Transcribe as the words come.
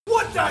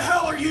What the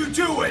hell are you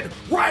doing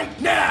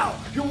right now?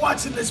 You're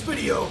watching this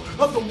video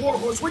of the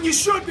Warhorse when you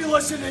should be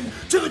listening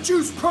to the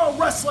Juice Pro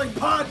Wrestling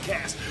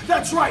Podcast.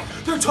 That's right,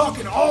 they're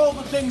talking all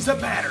the things that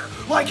matter,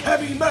 like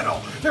heavy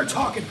metal. They're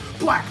talking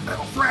black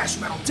metal, thrash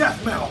metal,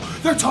 death metal.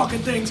 They're talking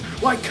things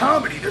like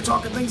comedy. They're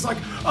talking things like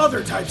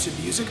other types of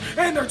music.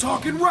 And they're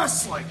talking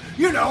wrestling.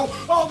 You know,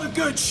 all the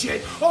good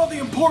shit, all the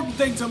important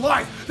things in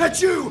life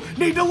that you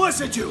need to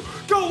listen to.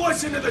 Go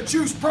listen to the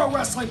Juice Pro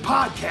Wrestling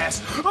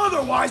Podcast.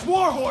 Otherwise,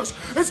 Warhorse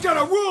is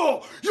gonna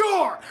rule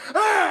your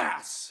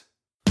ass!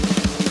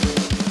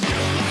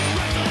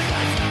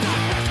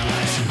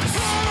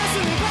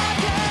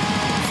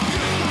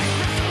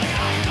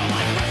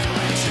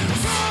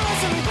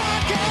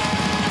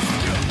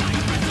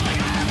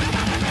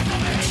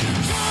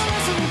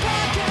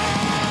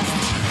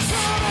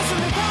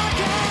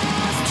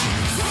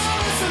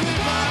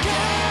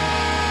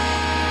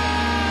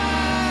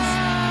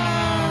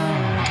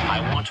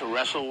 To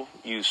wrestle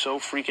you so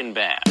freaking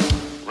bad.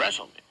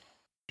 Wrestle me.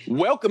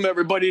 Welcome,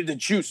 everybody, to the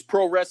Juice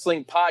Pro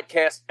Wrestling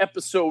Podcast,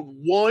 episode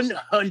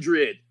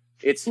 100.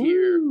 It's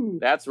here. Ooh.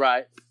 That's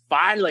right.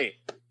 Finally,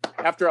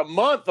 after a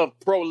month of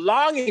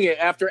prolonging it,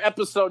 after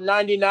episode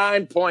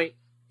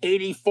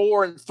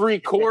 99.84 and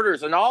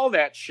 3/4 and all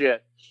that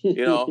shit,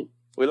 you know,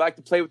 we like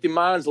to play with your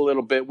minds a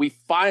little bit. We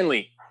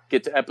finally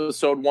get to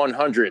episode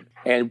 100.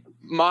 And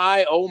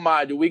my, oh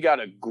my, do we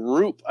got a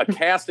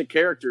cast of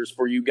characters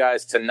for you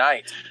guys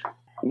tonight.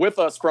 With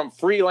us from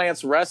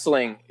Freelance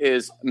Wrestling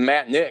is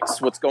Matt Nix.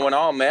 What's going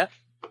on, Matt?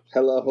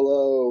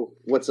 Hello.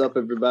 What's up,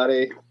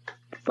 everybody?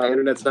 My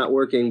internet's not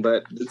working,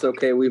 but it's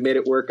okay. We made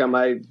it work on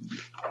my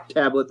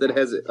tablet that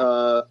has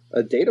a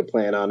data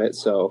plan on it,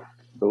 so...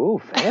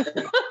 Ooh,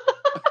 fancy.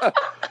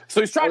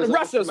 So he's trying to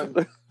rush us.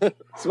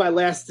 It's my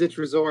last-ditch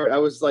resort. I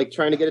was, like,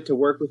 trying to get it to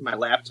work with my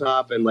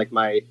laptop and, like,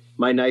 my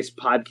nice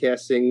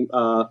podcasting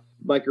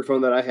microphone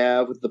that I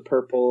have with the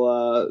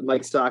purple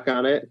mic stock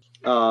on it.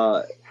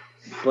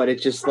 But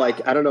it just,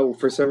 like, I don't know,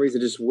 for some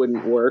reason it just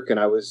wouldn't work, and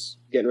I was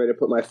getting ready to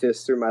put my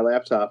fist through my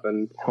laptop,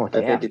 and I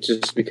think it's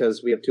just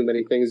because we have too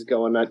many things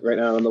going on right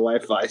now on the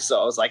Wi-Fi,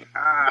 so I was like,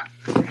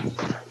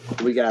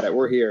 we got it,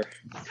 we're here.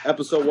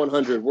 Episode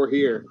 100, we're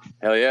here.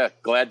 Hell yeah,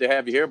 glad to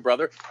have you here,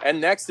 brother. And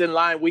next in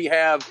line, we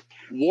have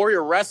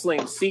Warrior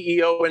Wrestling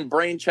CEO and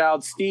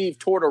brainchild Steve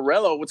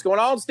Tortorello. What's going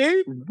on,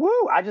 Steve?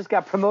 Woo! I just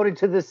got promoted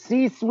to the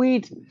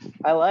C-suite.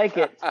 I like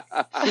it.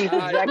 Chief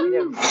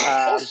executive.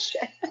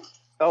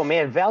 Oh,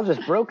 man, Val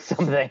just broke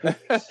something.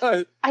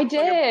 I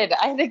did.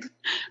 I had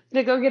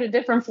to go get a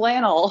different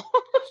flannel.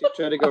 She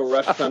tried to go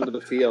rush onto the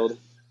field.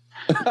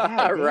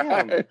 Yeah,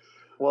 right.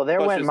 Well,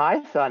 there went my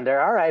thunder.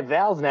 All right,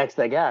 Val's next,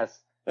 I guess.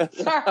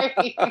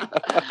 Sorry.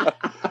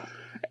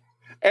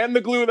 And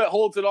the glue that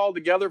holds it all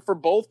together for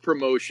both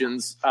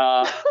promotions,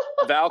 Val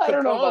Capone. I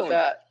don't know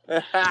about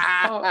that.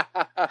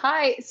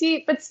 Hi.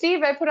 See, but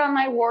Steve, I put on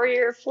my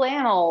Warrior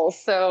flannel,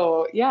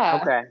 so yeah.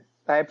 Okay,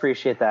 I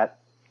appreciate that.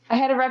 I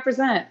had to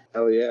represent.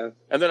 Oh, yeah.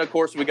 And then, of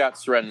course, we got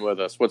Sreten with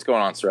us. What's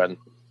going on, Sreten?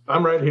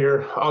 I'm right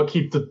here. I'll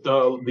keep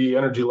the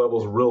energy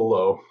levels real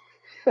low.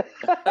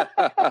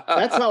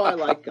 That's how I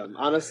like them.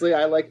 Honestly,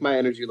 I like my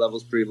energy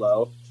levels pretty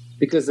low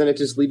because then it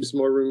just leaves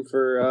more room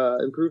for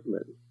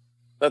improvement.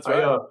 That's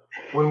right.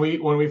 When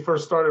we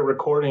first started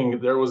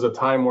recording, there was a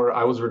time where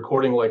I was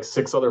recording like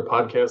 6 other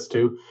podcasts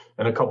too,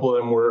 and a couple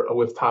of them were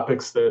with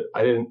topics that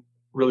I didn't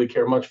really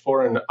care much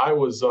for, and I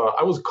was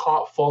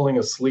caught falling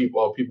asleep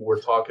while people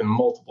were talking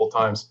multiple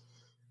times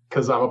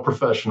because I'm a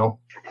professional.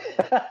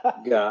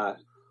 God.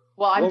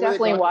 Well, I'm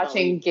definitely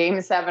watching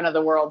Game 7 of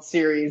the World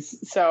Series,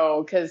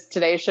 so because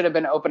today should have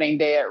been opening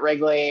day at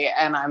Wrigley,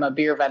 and I'm a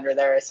beer vendor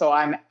there, so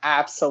I'm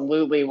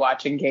absolutely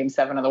watching Game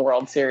 7 of the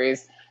World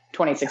Series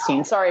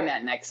 2016. Sorry,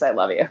 Matt Nix, I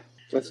love you.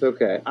 That's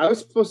okay. I was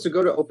supposed to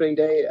go to opening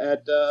day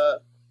at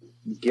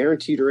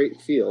Guaranteed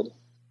Rate Field.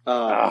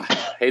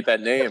 Hate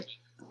that name.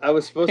 I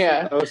was supposed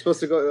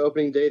to go to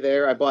opening day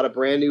there. I bought a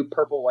brand new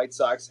purple White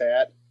Sox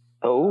hat.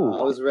 Oh,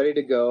 I was ready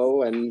to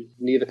go, and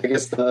I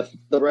guess the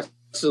rest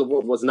of the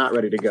world was not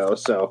ready to go.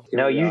 So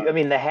I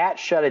mean, the hat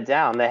shut it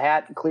down. The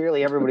hat,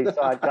 clearly everybody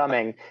saw it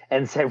coming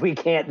and said, "We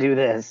can't do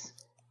this."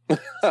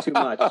 It's too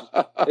much.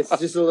 It's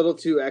just a little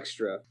too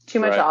extra. Too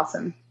much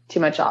awesome. Too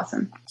much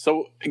awesome.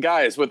 So,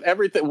 guys, with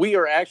everything,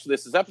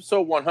 this is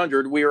episode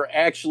 100. We are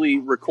actually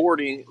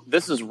recording.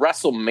 This is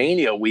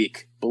WrestleMania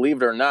week.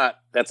 Believe it or not,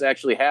 that's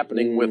actually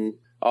happening with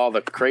all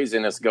the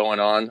craziness going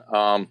on.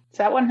 Is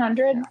that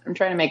 100? I'm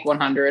trying to make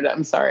 100.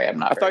 I'm sorry, I'm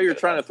not. I thought you were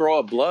trying to throw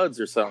up bloods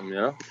or something, you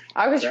know?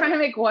 I was trying to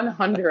make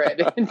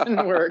 100. It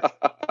didn't work.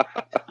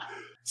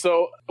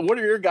 So what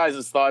are your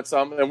guys' thoughts?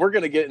 And we're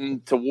going to get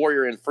into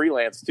Warrior and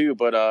Freelance too,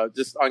 but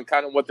just on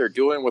kind of what they're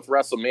doing with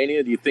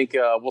WrestleMania, do you think,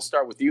 we'll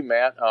start with you,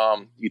 Matt.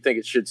 You think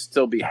it should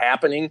still be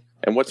happening?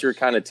 And what's your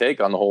kind of take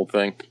on the whole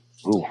thing?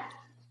 Ooh.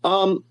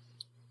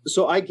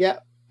 So I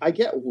get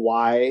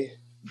why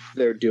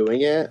they're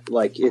doing it.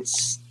 Like it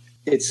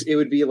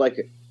would be like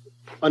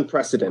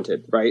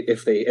unprecedented, right?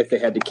 If they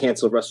had to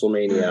cancel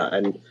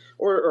WrestleMania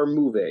or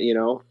move it, you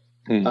know.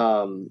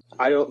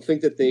 I don't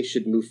think that they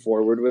should move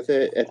forward with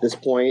it at this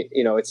point.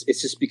 You know, it's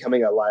just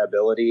becoming a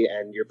liability,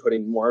 and you're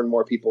putting more and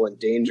more people in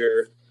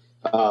danger.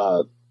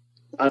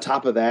 On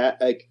top of that,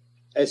 like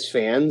as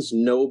fans,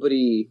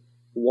 nobody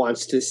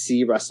wants to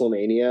see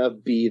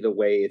WrestleMania be the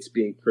way it's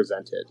being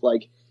presented.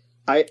 Like,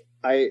 I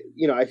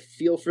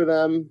feel for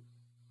them,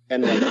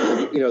 and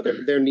like, you know,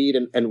 their need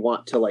and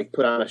want to like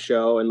put on a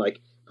show and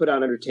like put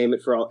on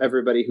entertainment for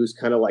everybody who's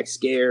kind of like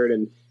scared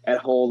and at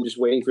home just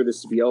waiting for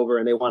this to be over,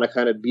 and they want to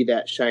kind of be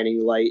that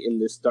shining light in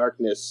this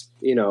darkness,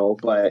 you know,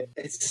 but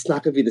it's just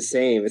not going to be the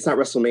same. It's not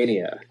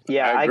WrestleMania.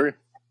 Yeah, I agree.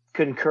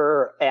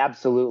 Concur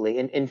absolutely.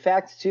 In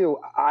fact, too,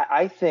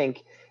 I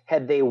think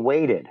had they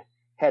waited,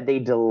 had they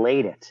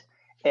delayed it,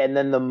 and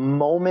then the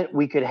moment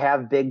we could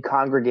have big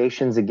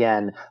congregations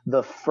again,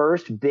 the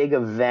first big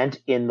event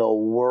in the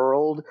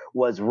world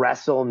was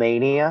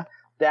WrestleMania.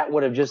 That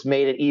would have just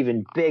made it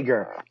even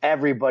bigger.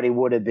 Everybody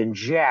would have been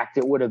jacked.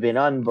 It would have been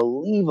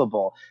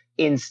unbelievable.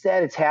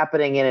 Instead, it's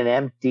happening in an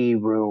empty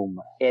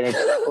room. And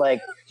it's like,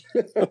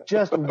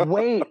 just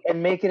wait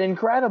and make it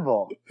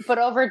incredible. But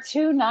over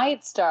 2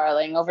 nights,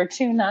 darling, over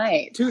 2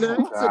 nights. 2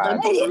 nights of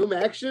empty room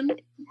action?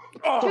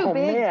 Too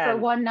big for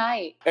one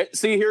night.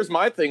 See, here's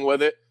my thing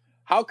with it.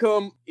 How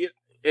come,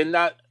 and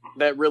not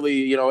that really,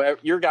 you know,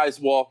 your guys,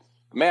 well,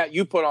 Matt,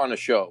 you put on a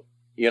show.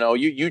 You know,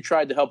 you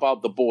tried to help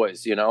out the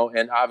boys, you know,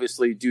 and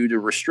obviously due to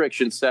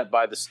restrictions set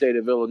by the state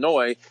of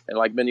Illinois and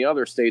like many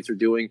other states are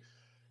doing,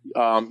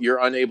 you're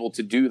unable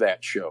to do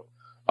that show.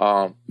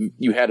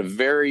 You had a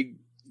very,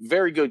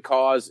 very good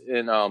cause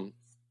and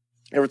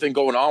everything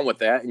going on with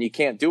that, and you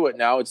can't do it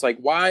now. It's like,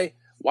 why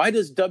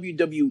does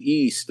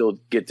WWE still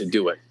get to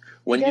do it?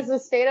 Because the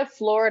state of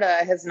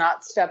Florida has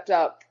not stepped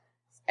up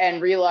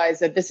and realize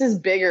that this is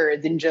bigger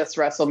than just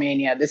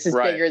WrestleMania. This is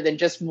bigger than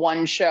just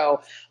one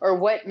show. Or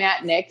what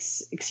Matt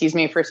Nix, excuse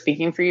me for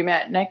speaking for you,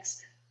 Matt Nix,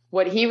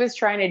 what he was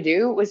trying to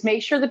do was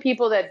make sure the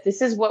people that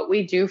this is what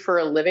we do for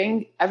a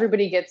living,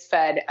 everybody gets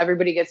fed,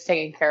 everybody gets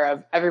taken care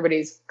of,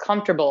 everybody's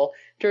comfortable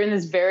during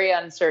this very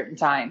uncertain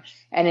time.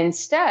 And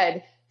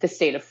instead, the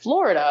state of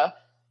Florida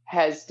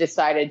has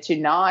decided to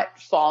not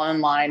fall in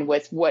line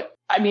with what,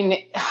 I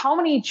mean, how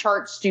many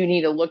charts do you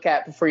need to look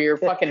at before your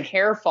fucking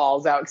hair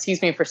falls out?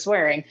 Excuse me for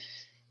swearing.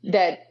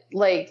 That,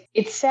 like,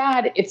 it's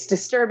sad. It's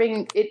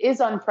disturbing. It is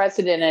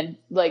unprecedented.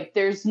 Like,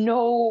 there's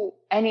no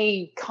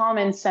any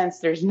common sense.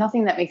 There's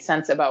nothing that makes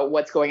sense about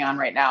what's going on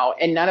right now.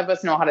 And none of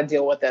us know how to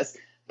deal with this.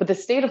 But the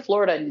state of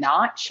Florida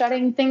not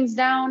shutting things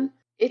down,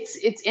 it's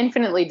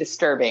infinitely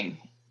disturbing.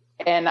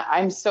 And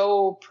I'm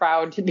so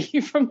proud to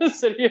be from the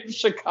city of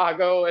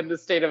Chicago and the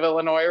state of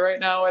Illinois right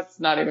now. It's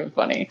not even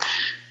funny.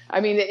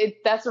 I mean,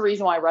 that's the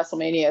reason why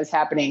WrestleMania is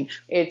happening.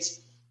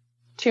 It's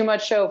too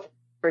much show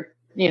for,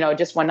 you know,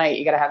 just one night.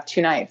 You got to have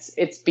 2 nights.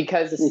 It's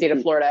because the state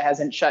of Florida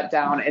hasn't shut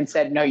down and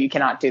said, no, you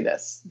cannot do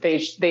this.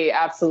 They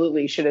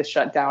absolutely should have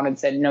shut down and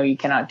said, no, you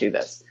cannot do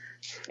this.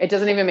 It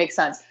doesn't even make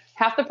sense.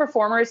 Half the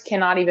performers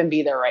cannot even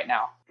be there right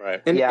now.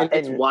 Right. And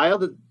it's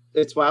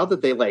wild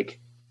that they like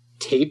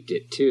taped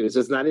it too, so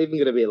it's not even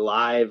going to be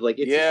live. Like,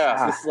 it's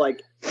just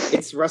like,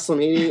 it's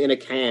WrestleMania in a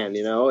can,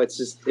 you know.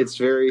 It's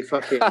very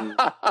fucking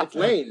it's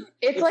lame.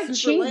 It's like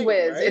Cheese lame,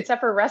 Whiz, right?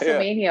 except for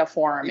WrestleMania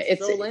form.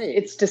 It's so lame.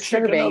 It's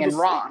disturbing and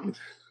wrong.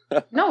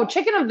 No,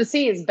 Chicken of the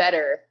Sea is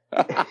better.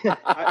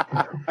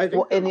 I think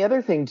Well, and the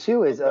other thing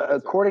too is,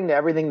 according to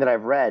everything that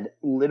I've read,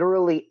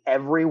 literally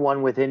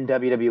everyone within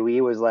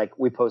WWE was like,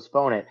 we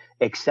postpone it,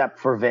 except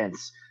for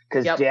Vince.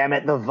 Because damn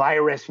it, the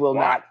virus will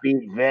not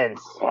beat Vince.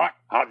 What?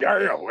 How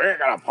dare you? We ain't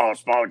gonna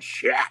postpone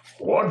shit.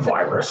 What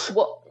virus?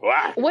 Well,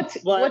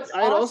 what's I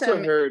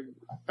awesome?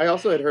 I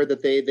also had heard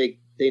that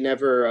they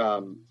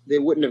never they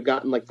wouldn't have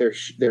gotten like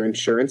their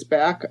insurance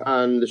back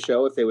on the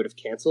show if they would have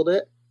canceled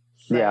it.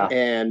 Yeah.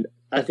 And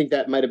I think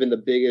that might have been the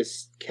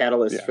biggest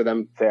catalyst for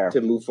them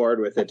to move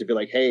forward with it, to be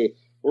like, hey,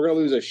 we're going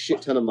to lose a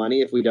shit ton of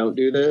money if we don't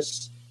do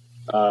this.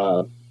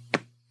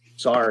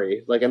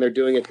 Sorry. Like, and they're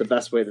doing it the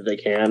best way that they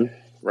can.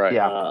 Right.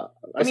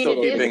 I still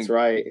don't think it's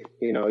right.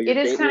 You know, it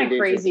is kind of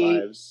crazy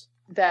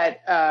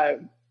that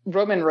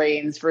Roman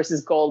Reigns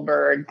versus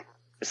Goldberg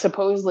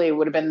supposedly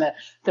would have been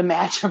the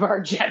match of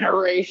our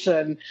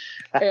generation.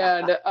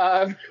 And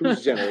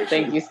whose generation?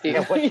 Thank you,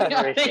 Steve. What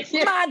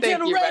generation? My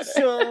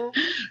generation.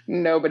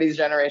 Nobody's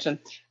generation.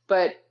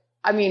 But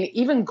I mean,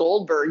 even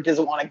Goldberg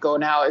doesn't want to go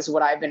now, is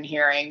what I've been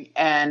hearing.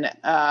 And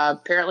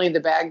apparently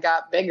the bag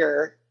got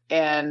bigger.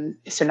 And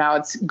so now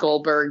it's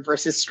Goldberg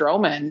versus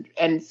Strowman.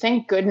 And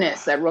thank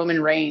goodness that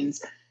Roman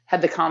Reigns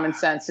had the common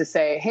sense to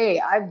say,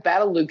 hey, I've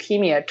battled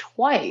leukemia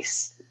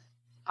twice.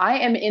 I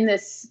am in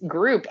this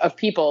group of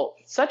people,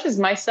 such as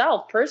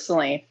myself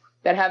personally,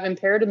 that have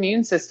impaired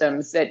immune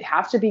systems, that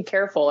have to be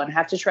careful and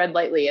have to tread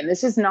lightly. And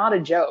this is not a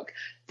joke.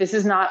 This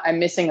is not, I'm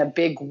missing a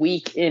big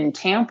week in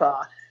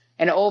Tampa.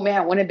 And oh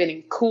man, it would have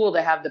been cool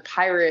to have the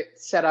pirate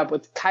set up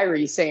with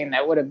Kyrie Sane.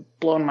 That would have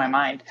blown my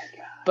mind.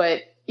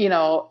 But, you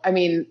know, I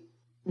mean,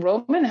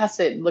 Roman has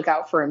to look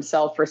out for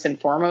himself first and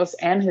foremost,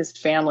 and his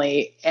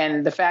family.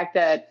 And the fact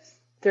that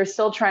they're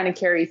still trying to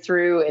carry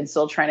through and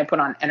still trying to put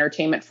on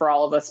entertainment for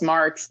all of us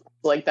marks.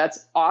 Like,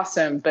 that's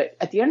awesome. But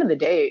at the end of the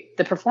day,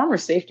 the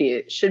performer's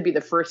safety should be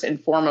the first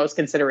and foremost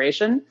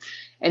consideration.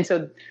 And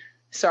so,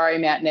 sorry,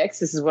 Matt Nix,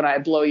 this is when I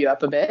blow you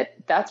up a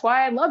bit. That's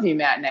why I love you,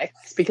 Matt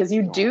Nix, because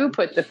you do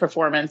put the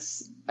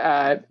performance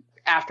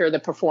after the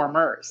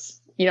performers.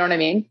 You know what I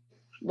mean?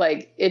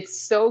 Like,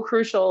 it's so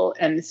crucial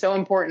and so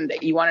important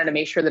that you wanted to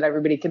make sure that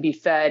everybody could be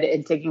fed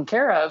and taken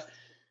care of.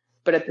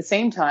 But at the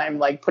same time,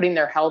 like, putting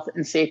their health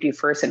and safety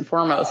first and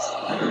foremost.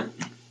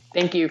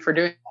 Thank you for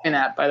doing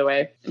that, by the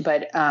way.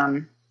 But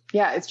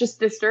yeah, it's just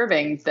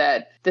disturbing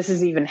that this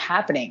is even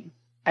happening.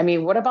 I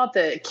mean, what about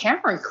the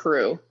camera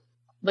crew?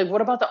 Like,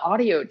 what about the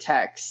audio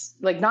techs?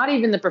 Like, not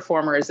even the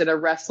performers that are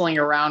wrestling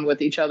around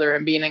with each other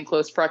and being in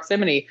close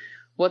proximity.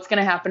 What's going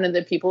to happen to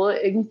the people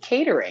in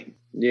catering?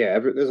 Yeah,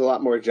 there's a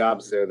lot more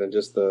jobs there than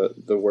just the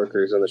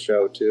workers on the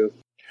show, too.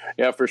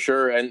 Yeah, for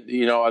sure. And,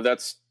 you know,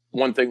 that's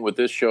one thing with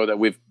this show that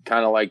we've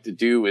kind of like to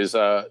do is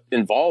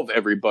involve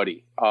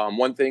everybody.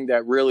 One thing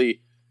that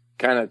really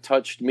kind of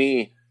touched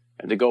me,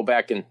 and to go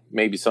back, and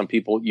maybe some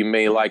people, you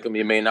may like them,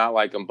 you may not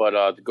like them, but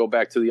to go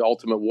back to the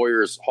Ultimate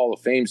Warriors Hall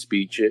of Fame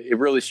speech, it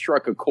really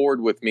struck a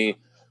chord with me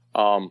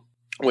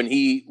when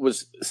he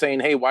was saying,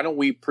 hey, why don't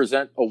we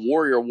present a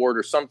Warrior Award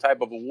or some type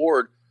of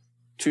award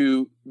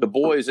to the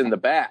boys in the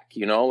back,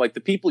 you know, like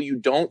the people you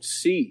don't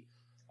see.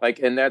 Like,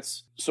 and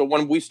that's, so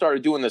when we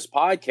started doing this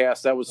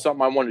podcast, that was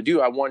something I wanted to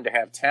do. I wanted to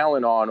have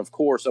talent on, of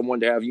course. I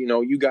wanted to have, you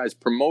know, you guys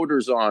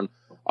promoters on.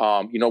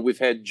 You know, we've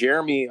had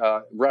Jeremy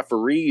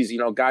referees, you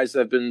know, guys that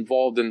have been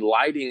involved in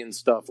lighting and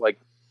stuff. Like,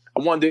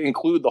 I wanted to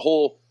include the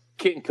whole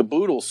kit and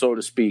caboodle, so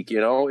to speak,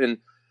 you know, and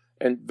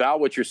Val,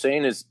 what you're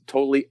saying is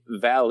totally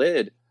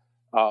valid.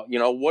 You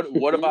know,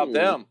 what about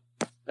them?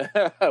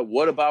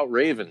 What about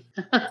Raven?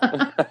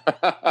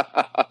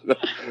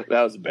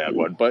 That was a bad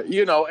one, but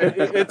you know,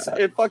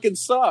 it fucking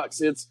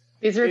sucks.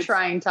 These are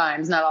trying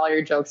times. Not all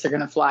your jokes are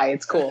going to fly.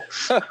 It's cool.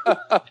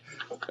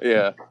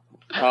 Yeah.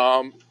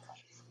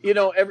 You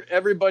know,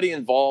 everybody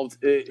involved,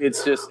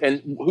 it's just,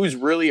 and who's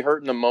really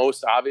hurting the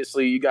most,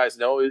 obviously, you guys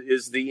know,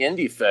 is the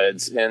indie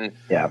feds and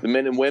the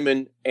men and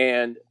women,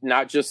 and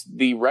not just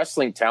the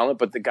wrestling talent,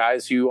 but the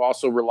guys who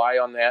also rely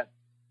on that,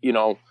 you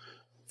know,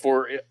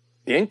 for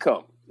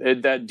income,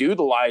 that do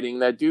the lighting,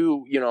 that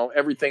do, you know,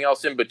 everything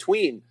else in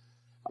between.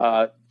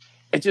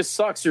 It just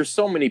sucks. There's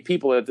so many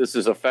people that this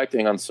is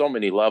affecting on so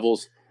many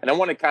levels. And I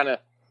want to kind of,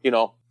 you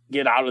know,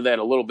 get out of that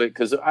a little bit,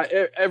 because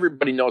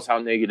everybody knows how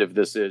negative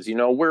this is. You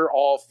know, we're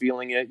all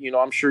feeling it. You know,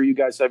 I'm sure you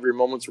guys have your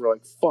moments where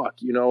like, fuck,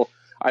 you know,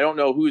 I don't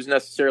know who's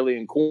necessarily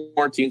in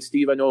quarantine.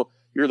 Steve, I know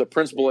you're the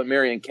principal at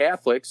Marian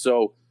Catholic,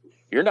 so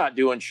you're not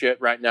doing shit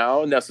right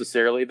now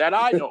necessarily that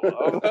I know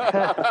of.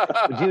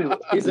 Dude,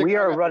 we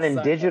are running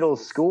digital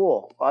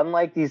school.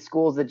 Unlike these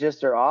schools that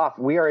just are off,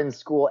 we are in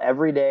school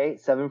every day,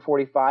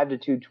 7:45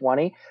 to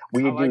 2:20.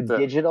 We do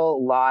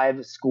digital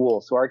live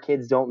school, so our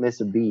kids don't miss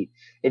a beat.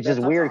 It's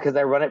just weird because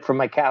I run it from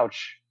my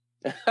couch.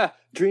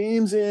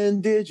 Dreams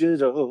in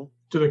digital.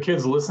 Do the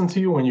kids listen to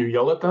you when you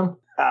yell at them?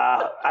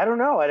 I don't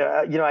know.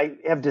 I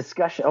have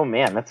discussion. Oh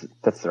man, that's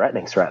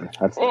threatening.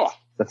 That's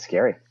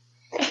scary.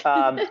 We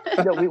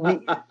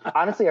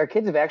honestly, our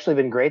kids have actually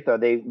been great though.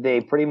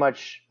 They pretty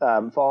much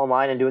fall in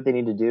line and do what they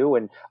need to do.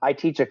 And I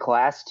teach a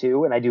class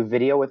too, and I do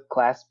video with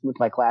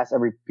my class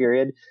every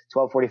period,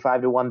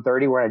 12:45 to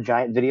 1:30. We're in a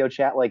giant video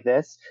chat like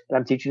this, and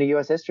I'm teaching a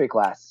U.S. history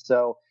class.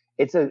 So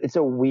it's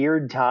a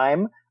weird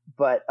time,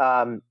 but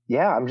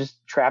yeah, I'm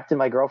just trapped in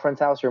my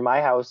girlfriend's house or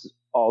my house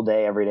all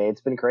day, every day.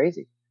 It's been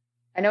crazy.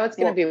 I know it's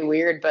going to be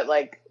weird, but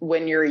like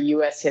when your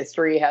U.S.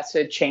 history has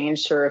to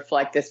change to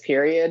reflect this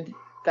period,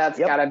 that's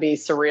got to be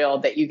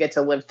surreal that you get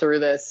to live through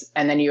this.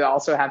 And then you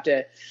also have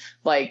to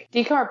like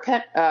I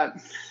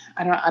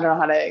don't know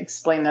how to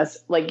explain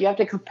this. Like you have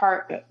to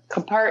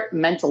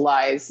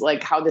compartmentalize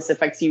like how this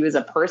affects you as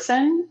a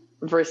person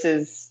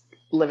versus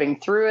living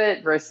through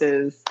it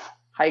versus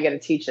how you got to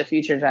teach the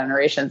future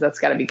generations. That's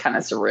got to be kind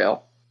of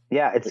surreal.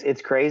 Yeah,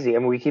 it's crazy. I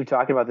mean, we keep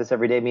talking about this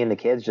every day, me and the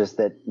kids, just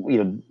that,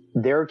 you know,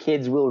 their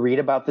kids will read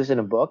about this in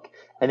a book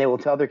and they will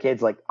tell their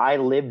kids like, I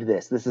lived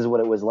this. This is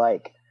what it was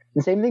like.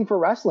 The same thing for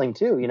wrestling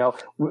too. You know,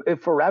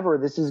 forever,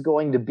 this is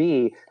going to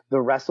be the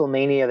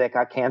WrestleMania that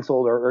got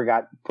canceled or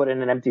got put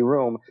in an empty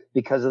room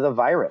because of the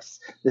virus.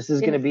 This is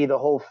going to be the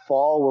whole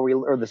fall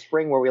or the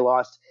spring where we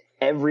lost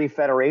every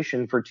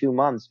federation for 2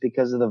 months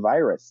because of the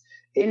virus.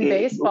 In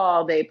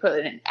baseball, they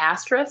put an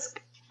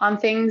asterisk on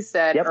things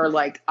that are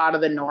like out of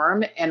the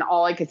norm. And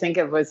all I could think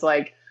of was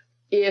like,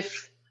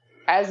 if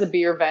as a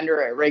beer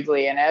vendor at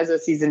Wrigley and as a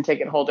season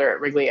ticket holder at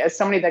Wrigley, as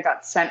somebody that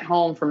got sent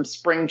home from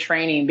spring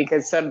training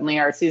because suddenly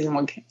our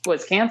season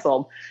was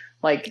canceled,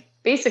 like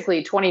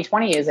basically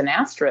 2020 is an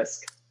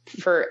asterisk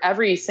for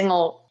every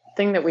single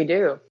thing that we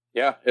do.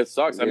 Yeah, it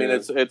sucks. I mean,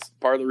 it's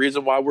part of the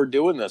reason why we're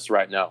doing this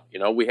right now. You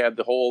know, we had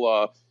the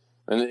whole,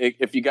 and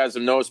if you guys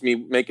have noticed me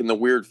making the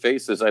weird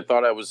faces, I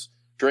thought I was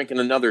drinking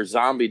another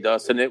zombie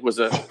dust, and it was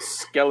a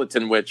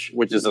skeleton which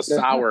is a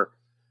sour.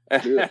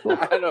 I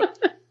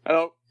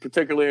don't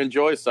particularly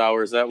enjoy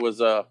sours. That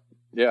was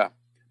yeah.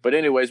 But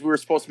anyways, we were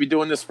supposed to be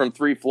doing this from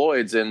Three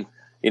Floyds, and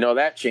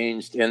that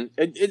changed. And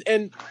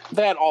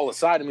that all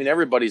aside, I mean,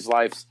 everybody's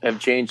lives have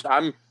changed.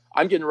 I'm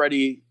getting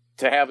ready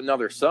to have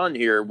another son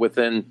here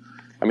within,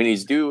 I mean,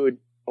 he's due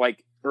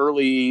like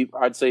early,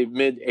 I'd say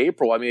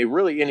mid-April. I mean,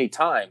 really any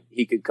time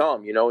he could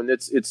come, and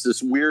it's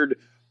this weird,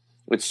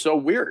 it's so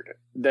weird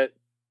that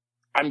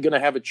I'm going to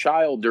have a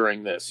child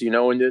during this,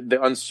 and the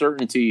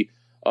uncertainty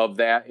of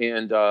that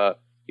and,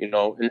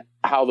 and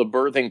how the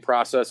birthing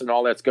process and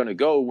all that's going to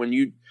go when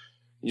you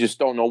just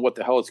don't know what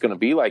the hell it's going to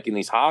be like in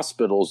these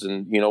hospitals.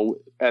 And,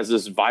 as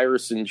this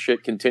virus and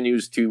shit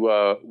continues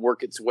to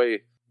work its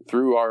way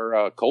through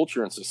our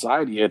culture and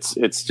society, it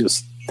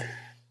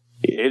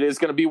is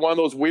going to be one of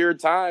those weird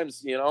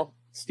times,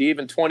 Steve,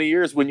 in 20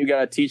 years when you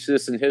got to teach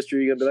this in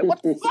history, you're going to be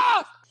like, what the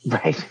fuck?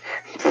 Right.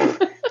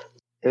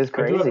 It was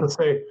crazy.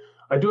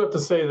 I do have to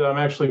say that I'm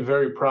actually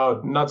very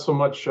proud, not so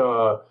much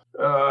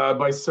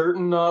by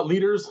certain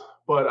leaders,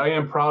 but I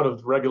am proud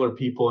of regular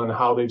people and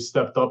how they've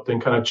stepped up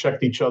and kind of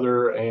checked each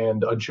other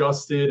and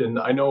adjusted. And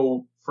I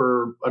know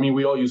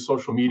we all use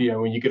social media,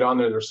 and when you get on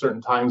there's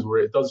certain times where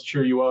it does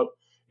cheer you up.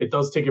 It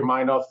does take your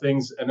mind off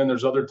things. And then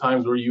there's other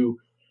times where you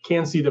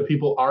can see that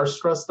people are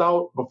stressed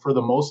out, but for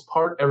the most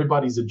part,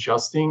 everybody's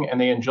adjusting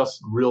and they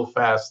adjust real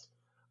fast.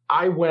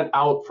 I went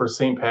out for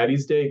St.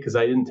 Paddy's Day because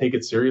I didn't take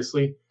it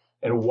seriously.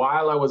 And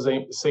while I was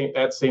at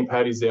St.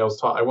 Paddy's Day,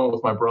 I went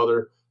with my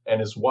brother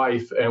and his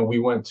wife, and we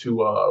went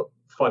to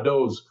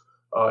Fado's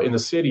in the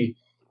city,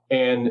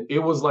 and it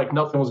was like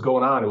nothing was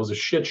going on. It was a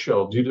shit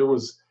show, dude.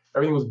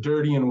 Everything was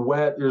dirty and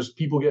wet. There's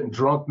people getting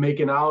drunk,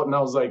 making out, and I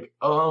was like,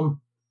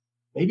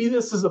 maybe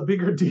this is a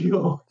bigger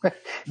deal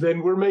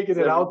than we're making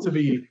it out to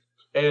be.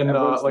 And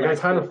I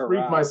kind of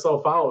freaked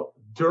myself out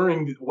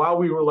while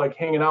we were like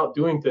hanging out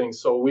doing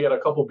things. So we had a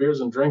couple beers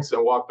and drinks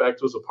and walked back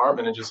to his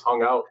apartment and just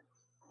hung out.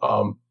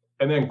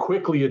 And then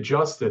quickly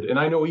adjusted. And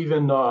I know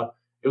even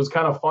it was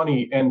kind of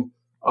funny. And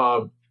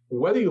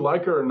whether you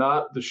like her or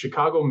not, the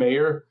Chicago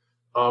mayor,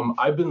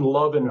 I've been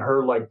loving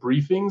her like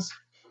briefings.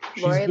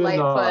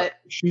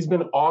 She's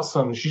been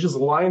awesome. She just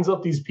lines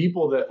up these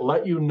people that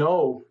let you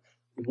know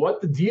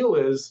what the deal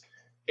is,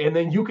 and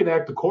then you can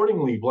act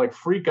accordingly, like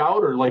freak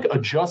out or like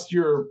adjust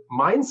your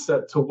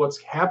mindset to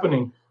what's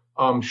happening.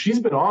 She's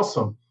been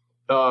awesome.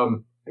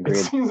 It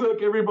seems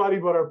like everybody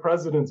but our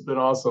president's been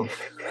awesome.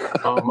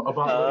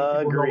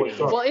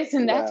 Well,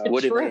 isn't that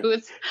the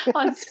truth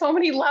on so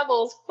many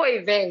levels?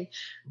 Point thing.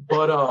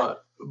 But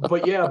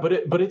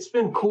it's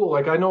been cool.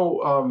 Like I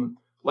know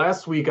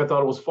last week I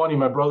thought it was funny.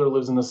 My brother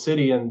lives in the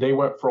city, and they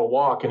went for a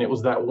walk, and it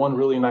was that one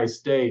really nice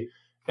day.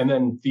 And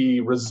then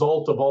the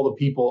result of all the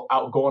people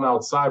going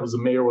outside was the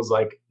mayor was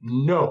like,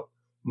 no,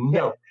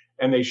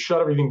 and they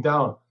shut everything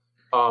down.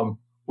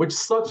 Which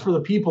sucks for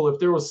the people. If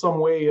there was some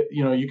way,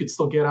 you could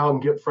still get out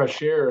and get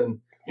fresh air. And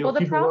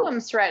the problem,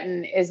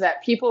 Sreten, is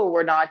that people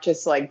were not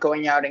just like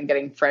going out and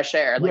getting fresh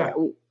air. Like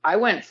I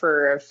went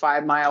for a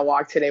 5-mile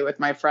walk today with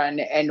my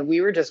friend, and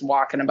we were just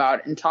walking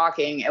about and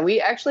talking, and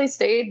we actually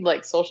stayed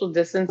like social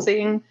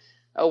distancing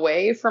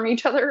away from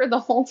each other the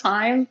whole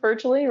time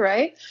virtually,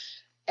 right?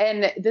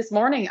 And this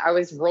morning I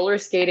was roller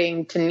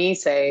skating to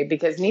Nice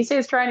because Nice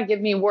is trying to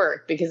give me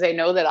work because they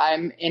know that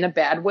I'm in a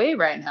bad way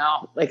right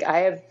now. Like I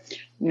have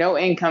no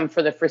income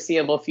for the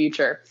foreseeable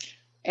future.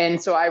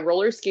 And so I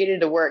roller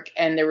skated to work,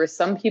 and there were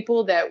some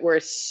people that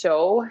were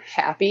so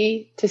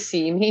happy to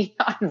see me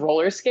on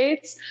roller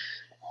skates.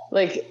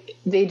 Like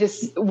they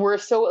just were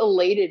so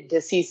elated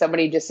to see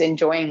somebody just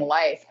enjoying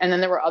life. And then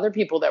there were other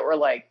people that were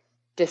like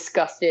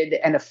disgusted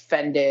and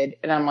offended.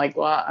 And I'm like,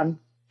 well, I'm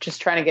just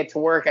trying to get to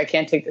work. I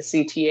can't take the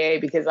CTA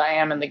because I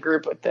am in the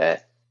group with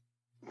the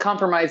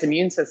compromised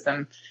immune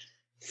system.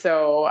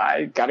 So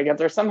I got to get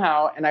there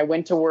somehow. And I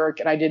went to work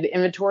and I did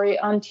inventory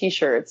on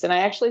t-shirts. And I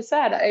actually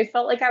said, I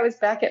felt like I was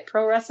back at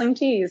Pro Wrestling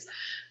Tees.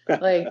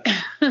 Like,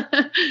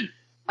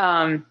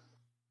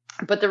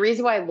 but the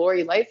reason why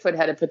Lori Lightfoot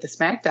had to put the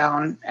smack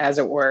down, as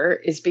it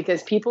were, is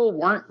because people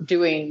weren't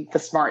doing the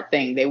smart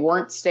thing. They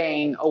weren't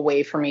staying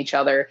away from each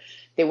other.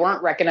 They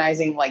weren't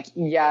recognizing like,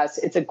 yes,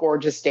 it's a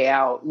gorgeous day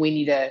out. We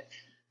need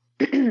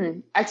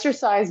to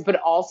exercise, but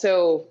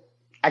also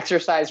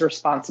exercise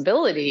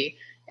responsibility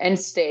and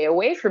stay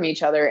away from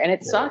each other. And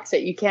it sucks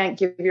that you can't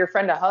give your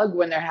friend a hug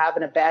when they're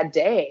having a bad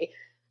day,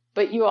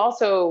 but you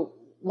also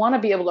want to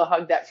be able to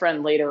hug that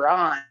friend later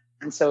on.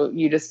 And so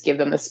you just give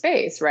them the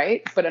space,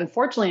 right? But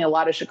unfortunately, a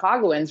lot of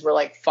Chicagoans were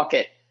like, fuck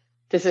it.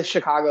 This is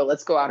Chicago.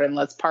 Let's go out and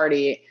let's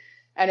party.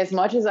 And as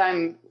much as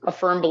I'm a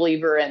firm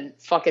believer in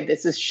fuck it,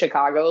 this is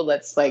Chicago.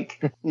 Let's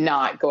like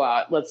not go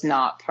out. Let's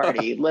not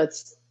party.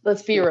 Let's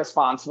be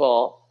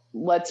responsible.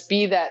 Let's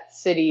be that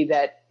city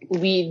that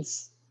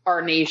leads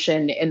our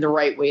nation in the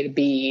right way to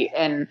be.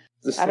 And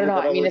I don't know.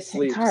 I mean, it's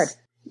hard.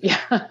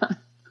 Yeah.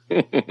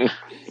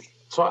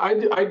 So I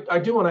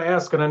do want to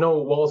ask, and I know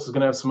Wallace is going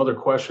to have some other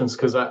questions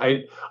because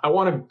I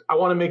want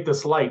to make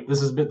this light.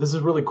 This is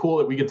really cool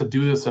that we get to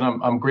do this, and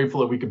I'm grateful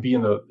that we could be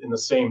in the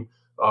same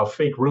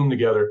fake room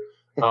together.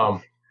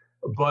 So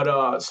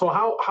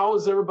how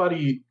is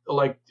everybody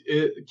like?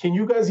 Can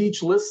you guys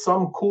each list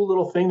some cool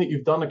little thing that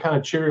you've done to kind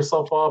of cheer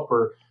yourself up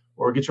or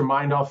get your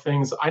mind off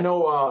things? I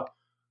know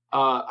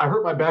I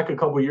hurt my back a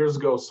couple years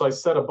ago, so I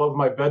set above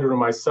my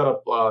bedroom. I set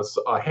up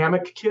a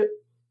hammock kit,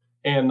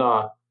 and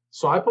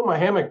so I put my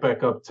hammock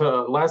back up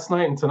to last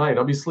night and tonight.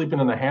 I'll be sleeping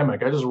in the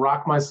hammock. I just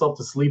rock myself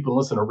to sleep and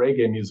listen to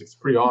reggae music. It's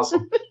pretty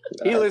awesome.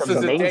 He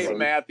listens to Dave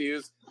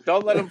Matthews.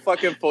 Don't let him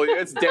fucking fool you.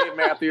 It's Dave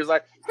Matthews.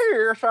 Like,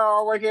 here's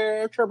how we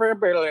get to be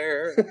Billy.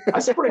 I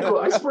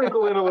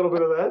sprinkle in a little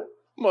bit of that.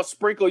 I'm gonna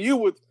sprinkle you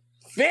with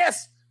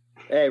this.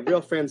 Hey,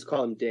 real friends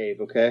call him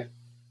Dave, okay?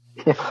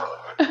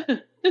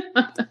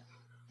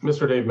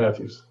 Mr. Dave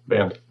Matthews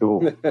Band.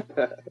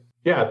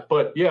 Yeah,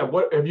 but yeah,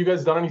 what have you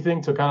guys done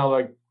anything to kind of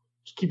like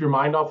keep your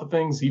mind off of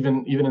things,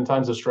 even in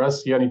times of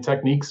stress? You got any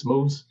techniques,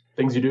 moves,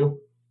 things you do?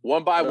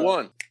 One by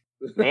one.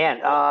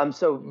 Man,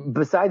 so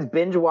besides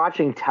binge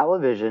watching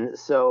television,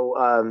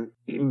 so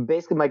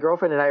basically my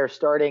girlfriend and I are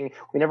starting,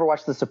 we never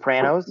watched The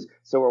Sopranos,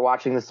 so we're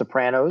watching The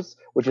Sopranos,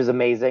 which is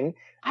amazing.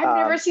 I've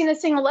never seen a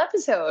single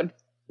episode.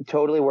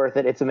 Totally worth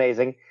it. It's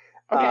amazing.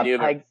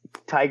 Okay,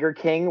 Tiger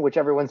King, which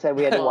everyone said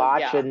we had to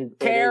watch. Yeah. And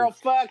Carol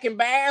fucking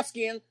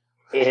Baskin.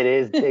 It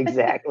is,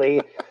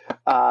 exactly.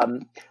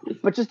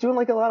 But just doing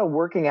like a lot of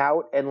working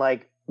out and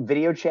like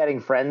video chatting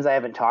friends I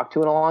haven't talked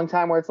to in a long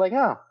time, where it's like,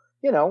 oh,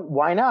 you know,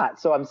 why not?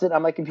 So I'm sitting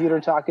on my computer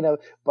talking to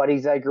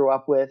buddies I grew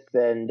up with,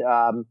 and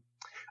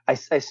I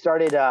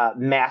started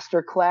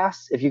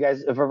Masterclass. If you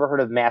guys have ever heard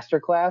of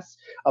Masterclass,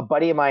 a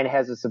buddy of mine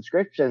has a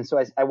subscription,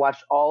 so I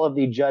watched all of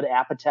the Judd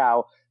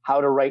Apatow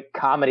How to Write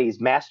Comedies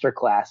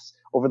Masterclass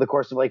over the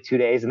course of like 2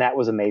 days, and that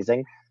was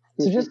amazing.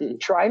 So just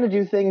trying to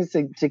do things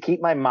to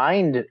keep my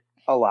mind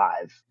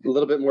alive. A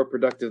little bit more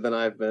productive than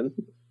I've been.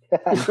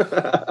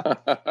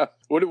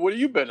 What have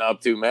you been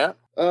up to, Matt?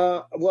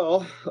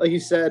 Well, like you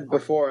said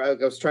before, I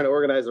was trying to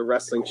organize a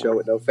wrestling show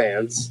with no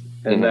fans,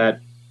 and that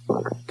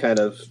kind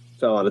of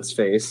fell on its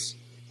face.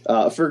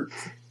 For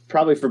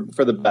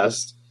the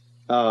best.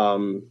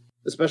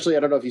 Especially,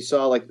 I don't know if you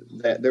saw like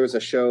that there was a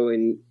show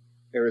in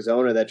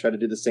Arizona that tried to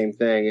do the same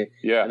thing.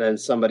 Yeah. And then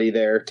somebody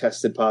there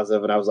tested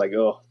positive, and I was like,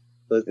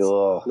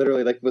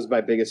 literally like was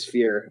my biggest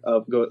fear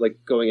of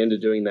going into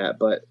doing that.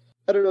 But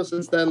I don't know,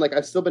 since then, like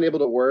I've still been able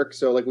to work.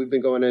 So like we've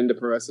been going into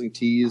pro wrestling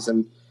tees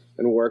and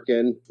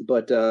working.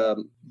 But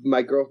both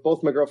my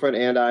girlfriend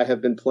and I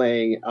have been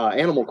playing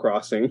Animal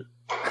Crossing.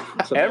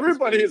 So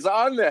everybody is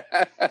on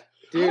that.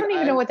 Dude, I don't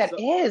even know what that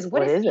is.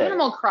 What is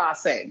Animal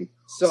Crossing?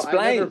 So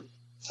Explain.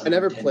 I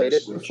never played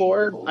it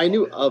before. I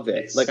knew of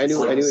it. Like I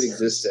knew it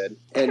existed.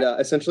 And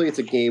essentially it's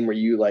a game where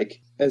you like,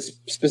 as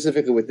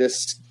specifically with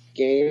this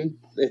game,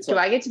 it's Do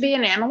I get to be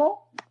an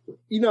animal?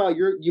 You know,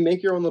 you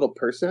make your own little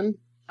person.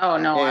 Oh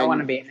no, I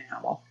want to be an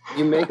animal.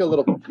 You make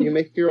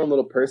your own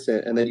little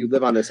person, and then you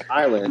live on this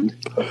island.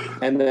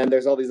 And then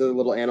there's all these other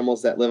little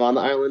animals that live on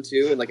the island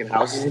too, and like in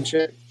houses and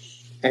shit.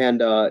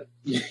 And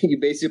you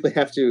basically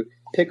have to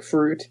pick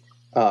fruit,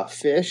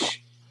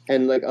 fish,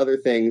 and like other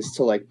things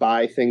to like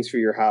buy things for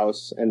your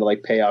house and to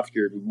like pay off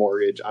your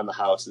mortgage on the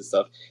house and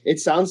stuff. It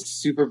sounds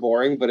super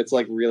boring, but it's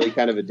like really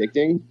kind of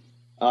addicting.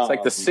 It's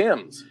like The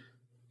Sims.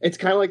 It's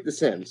kind of like The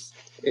Sims.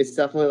 It's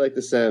definitely like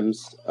The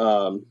Sims.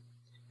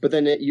 But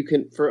then you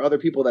can, for other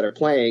people that are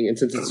playing, and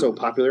since it's so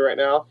popular right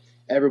now,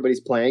 everybody's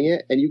playing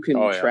it, and you can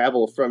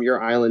travel from your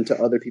island to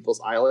other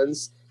people's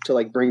islands to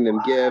like bring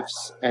them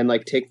gifts and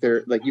like take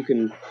their, like you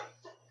can.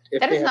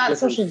 That is not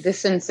social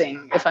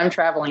distancing if I'm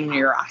traveling to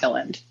your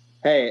island.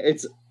 Hey,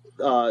 it's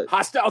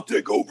hostile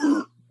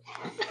takeover.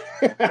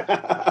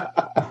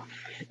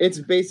 It's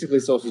basically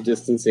social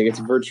distancing. It's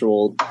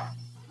virtual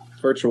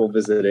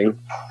visiting.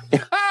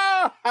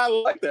 I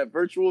like that.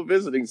 Virtual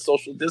visiting,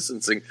 social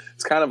distancing.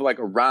 It's kind of like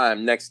a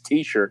rhyme. Next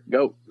T-shirt.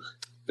 Go.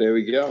 There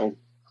we go.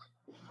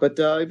 But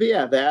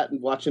yeah, that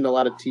and watching a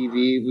lot of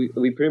TV.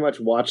 We pretty much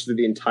watched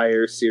the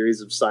entire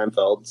series of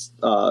Seinfeld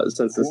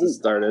since this has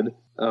started.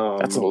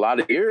 That's a lot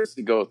of years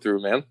to go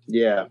through, man.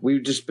 Yeah,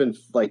 we've just been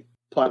like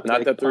not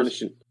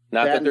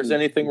that there's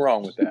anything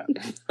wrong with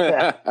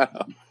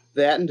that.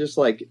 That and just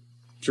like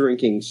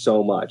drinking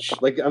so much.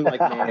 Like I'm like,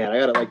 man, I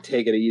gotta like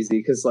take it easy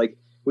because like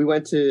we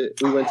went to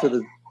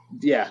the.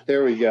 Yeah,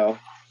 there we go.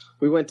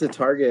 We went to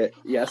Target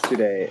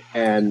yesterday,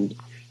 and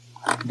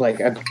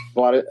like I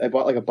bought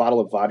like a bottle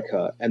of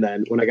vodka, and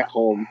then when I got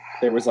home,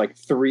 there was like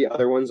 3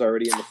 other ones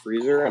already in the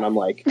freezer, and I'm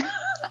like,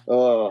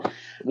 oh,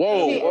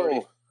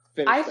 whoa.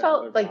 I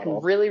felt like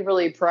really,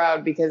 really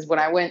proud because when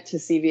I went to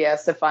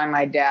CVS to find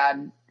my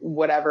dad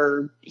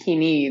whatever he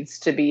needs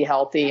to be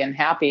healthy and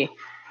happy,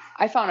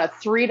 I found a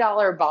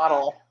 $3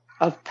 bottle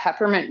of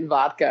peppermint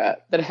vodka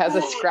that has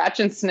a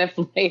scratch and sniff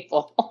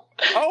label.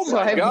 Oh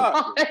my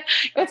God.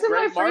 It's in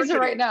my freezer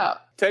right now.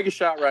 Take a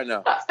shot right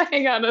now.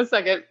 Hang on a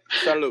second.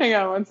 Salud. Hang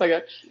on 1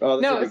 second.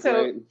 Oh, this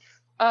great.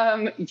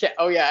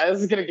 This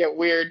is going to get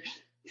weird.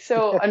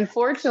 So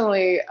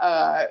unfortunately,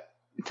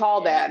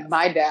 tall dad,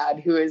 my dad,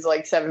 who is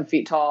like 7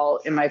 feet tall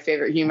and my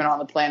favorite human on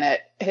the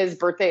planet, his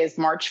birthday is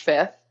March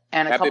 5th.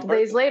 And a couple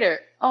days later,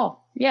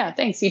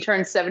 thanks. He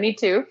turns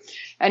 72.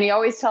 And he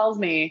always tells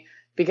me,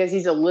 because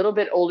he's a little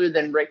bit older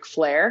than Ric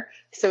Flair.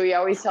 So he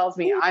always tells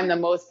me I'm the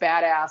most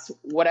badass,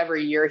 whatever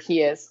year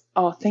he is.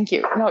 Oh, thank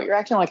you. No, you're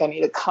acting like I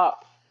need a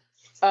cup.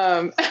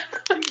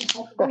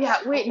 Oh yeah,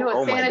 wait, no, it's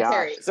Oh my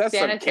sanitary. Is that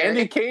sanitary. some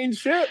candy cane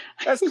shit?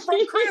 That's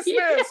from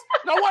Christmas.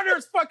 No wonder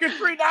it's fucking $3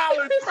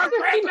 for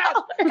Christmas.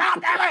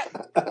 God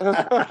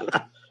damn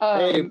it.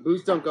 Hey,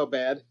 booze don't go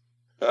bad.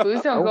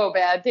 Booze don't go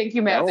bad. Thank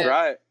you, Matt. That's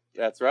right.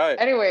 That's right.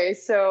 Anyway,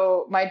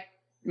 so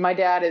my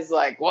dad is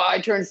like, well, I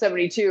turned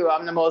 72.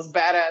 I'm the most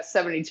badass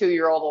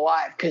 72-year-old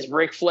alive because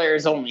Ric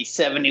Flair's only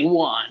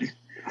 71.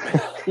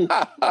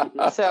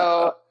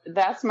 So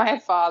that's my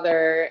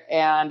father.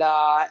 And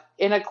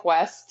in a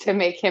quest to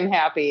make him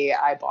happy,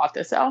 I bought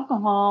this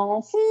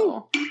alcohol.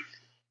 So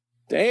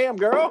Damn,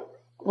 girl.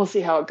 we'll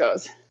see how it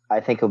goes. I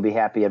think he'll be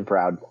happy and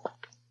proud.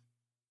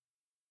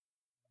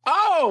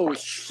 Oh,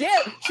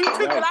 shit. She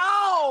took it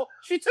all.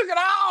 She took it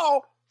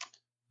all.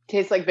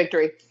 Tastes like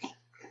victory.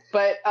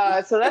 But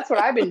so that's what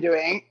I've been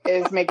doing,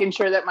 is making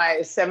sure that my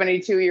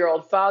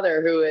 72-year-old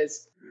father, who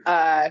is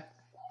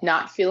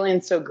not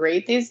feeling so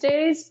great these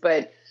days,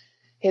 but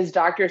his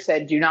doctor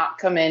said, do not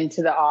come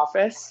into the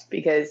office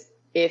because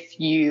if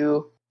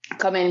you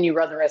come in, you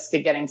run the risk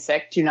of getting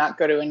sick. Do not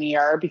go to an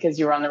ER because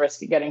you run the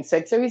risk of getting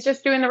sick. So he's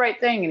just doing the right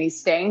thing, and he's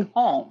staying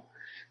home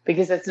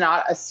because it's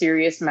not a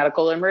serious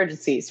medical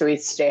emergency. So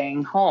he's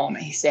staying home.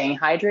 He's staying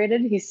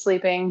hydrated. He's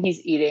sleeping. He's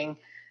eating.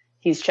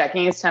 He's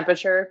checking his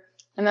temperature.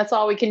 And that's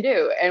all we can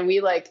do. And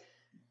we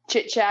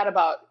chit chat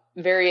about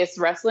various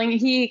wrestling.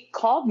 He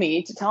called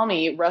me to tell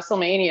me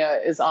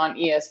WrestleMania is on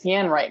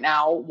ESPN right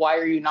now. Why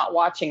are you not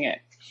watching it?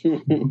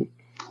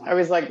 I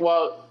was like,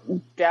 well,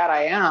 Dad,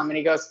 I am. And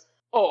he goes,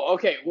 oh,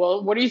 okay.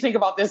 Well, what do you think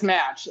about this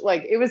match?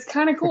 It was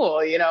kind of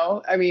cool, you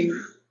know? I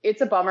mean,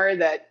 it's a bummer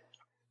that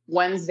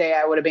Wednesday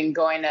I would have been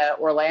going to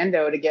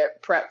Orlando to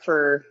get prep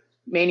for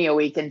Mania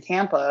Week in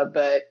Tampa.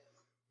 But,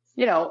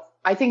 you know,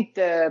 I think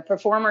the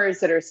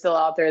performers that are still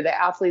out there, the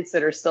athletes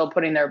that are still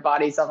putting their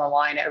bodies on the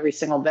line every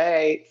single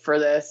day for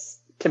this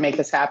to make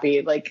us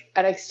happy.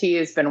 NXT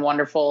has been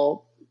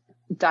wonderful.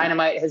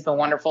 Dynamite has been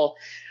wonderful.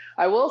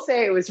 I will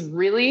say it was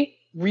really,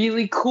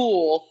 really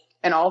cool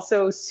and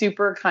also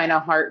super kind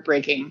of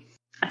heartbreaking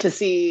to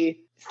see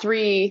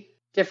 3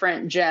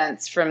 different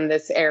gents from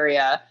this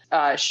area,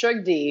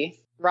 Shug D,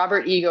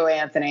 Robert Ego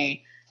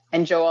Anthony,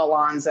 and Joe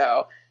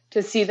Alonzo.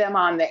 To see them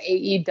on the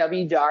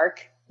AEW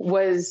Dark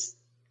was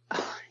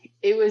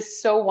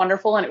so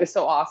wonderful, and it was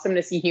so awesome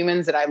to see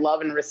humans that I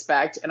love and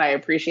respect, and I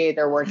appreciate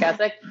their work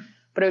ethic.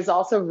 But it was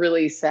also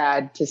really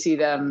sad to see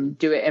them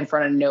do it in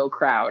front of no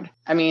crowd.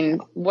 I mean,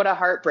 what a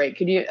heartbreak.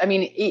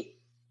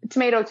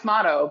 Tomato,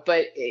 tomato,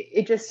 but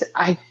it just,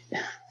 I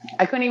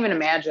couldn't even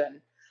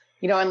imagine,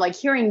 you know, and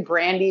hearing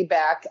Brandy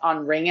back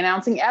on ring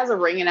announcing as a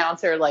ring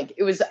announcer,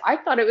 I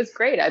thought it was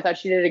great. I thought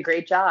she did a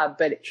great job,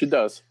 but she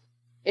does.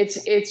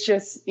 It's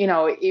just, you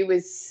know, it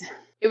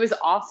was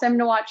awesome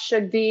to watch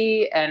Shug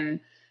D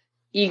and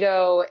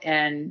Ego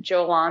and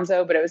Joe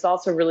Alonzo, but it was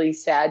also really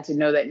sad to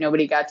know that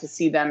nobody got to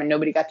see them and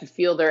nobody got to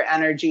feel their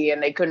energy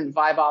and they couldn't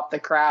vibe off the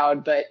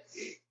crowd. But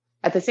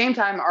at the same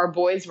time, our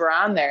boys were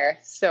on there,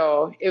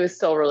 so it was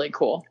still really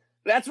cool.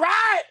 That's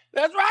right.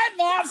 That's right,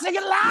 man. Sing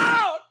it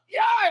loud.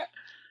 Yeah.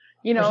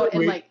 You know,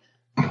 and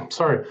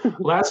sorry.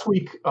 Last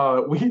week,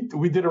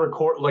 we did a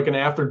record, an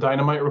after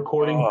Dynamite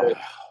recording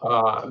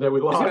that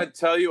we lost. I was going to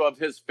tell you of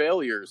his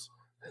failures.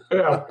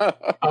 Yeah.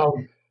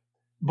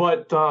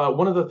 But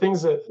one of the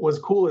things that was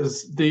cool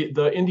is the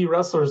indie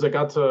wrestlers that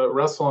got to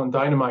wrestle on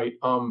Dynamite.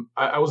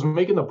 I was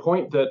making the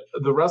point that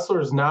the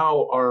wrestlers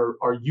now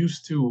are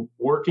used to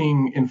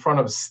working in front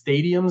of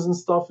stadiums and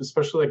stuff,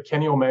 especially like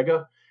Kenny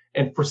Omega.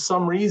 And for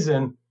some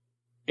reason,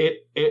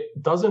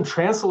 it doesn't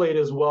translate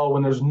as well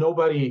when there's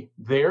nobody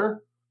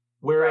there.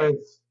 Whereas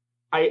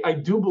I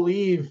do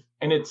believe,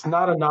 and it's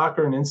not a knock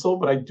or an insult,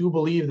 but I do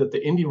believe that the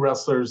indie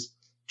wrestlers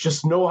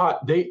just know how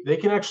they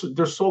can actually,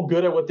 they're so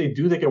good at what they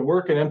do. They can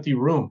work an empty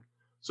room.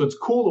 So it's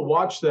cool to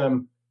watch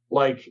them.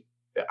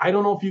 I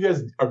don't know if you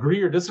guys agree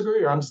or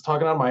disagree, or I'm just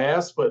talking out my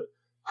ass, but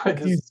I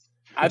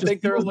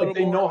think they're a little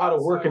they know how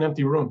to work an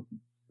empty room.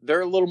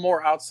 They're a little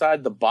more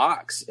outside the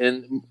box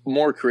and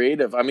more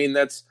creative. I mean,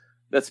 that's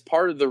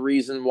part of the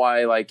reason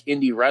why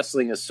indie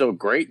wrestling is so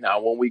great now.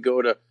 When we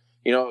go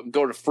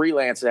to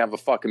Freelance and have a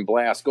fucking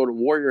blast, go to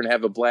Warrior and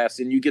have a blast,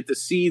 and you get to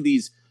see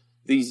these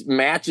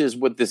matches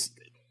with this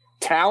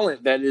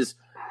talent that is,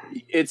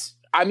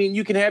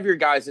 you can have your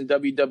guys in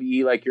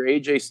WWE like your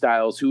AJ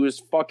Styles, who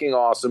is fucking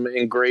awesome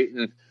and great,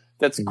 and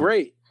that's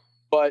great.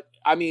 But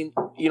I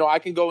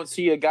can go and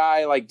see a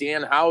guy like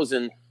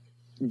Danhausen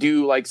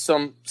do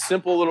some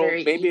simple little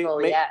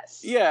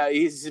yes. Yeah,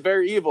 he's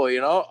very evil,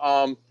 you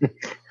know.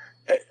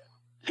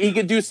 He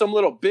could do some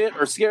little bit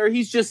or scare.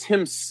 He's just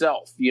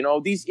himself, you know.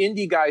 These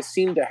indie guys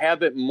seem to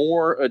have it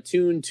more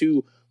attuned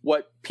to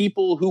what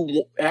people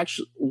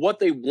what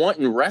they want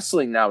in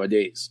wrestling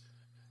nowadays.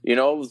 You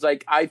know, it's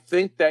I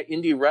think that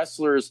indie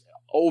wrestlers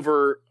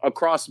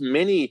across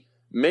many,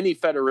 many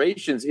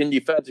federations,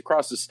 indie feds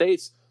across the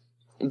states,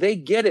 they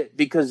get it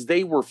because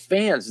they were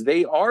fans.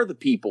 They are the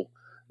people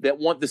that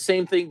want the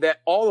same thing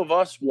that all of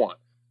us want,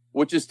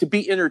 which is to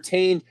be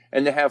entertained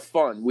and to have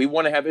fun. We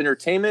want to have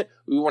entertainment.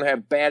 We want to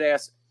have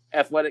badass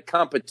athletic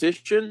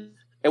competition.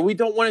 and we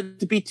don't want it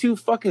to be too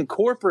fucking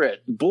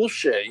corporate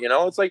bullshit. You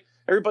know, it's like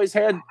everybody's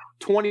had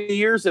 20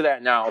 years of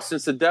that now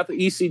since the death of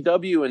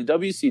ECW and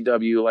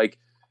WCW. Like,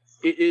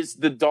 it is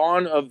the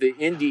dawn of the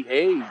indie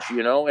age,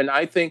 you know. And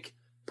I think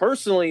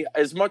personally,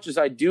 as much as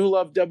I do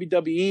love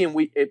WWE,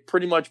 and it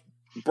pretty much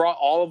brought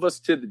all of us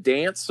to the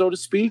dance, so to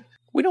speak,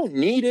 we don't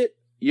need it.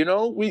 You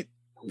know, we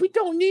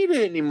don't need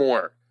it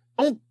anymore.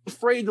 Don't be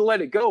afraid to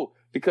let it go,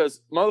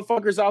 because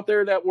motherfuckers out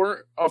there that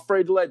weren't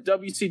afraid to let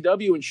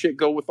WCW and shit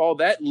go with all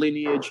that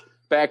lineage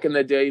back in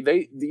the day,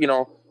 they, you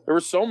know, there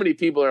were so many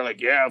people that are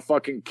like, yeah,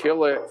 fucking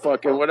kill it,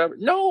 fucking whatever.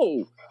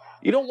 No,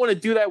 you don't want to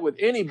do that with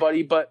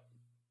anybody. But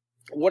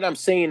what I'm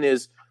saying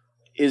is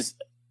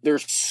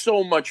there's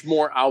so much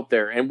more out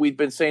there, and we've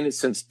been saying it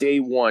since day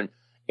one,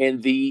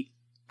 and the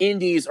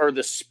indies are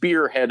the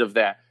spearhead of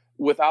that.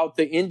 Without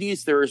the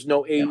indies, there is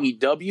no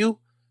AEW,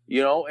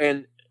 you know,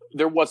 and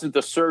there wasn't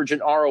the surge in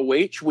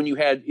ROH when you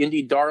had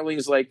indie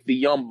darlings like the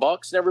Young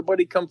Bucks and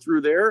everybody come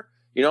through there.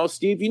 You know,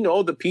 Steve, you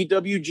know, the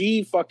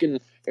PWG fucking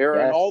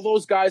era and all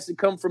those guys that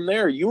come from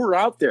there. You were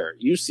out there.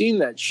 You've seen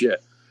that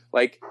shit.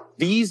 Like,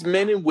 these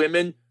men and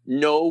women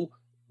know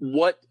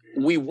what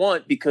we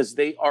want because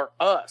they are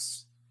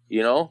us.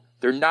 You know,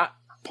 they're not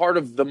part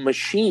of the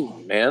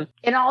machine, man.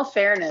 In all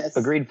fairness.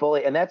 Agreed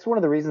fully. And that's one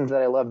of the reasons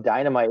that I love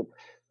Dynamite.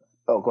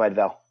 Oh, go ahead,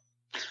 Val.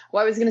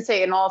 Well, I was going to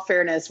say, in all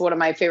fairness, one of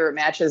my favorite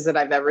matches that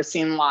I've ever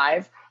seen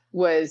live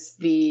was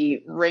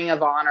the Ring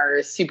of Honor,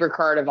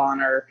 Supercard of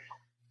Honor.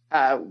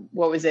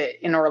 What was it,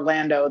 in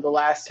Orlando the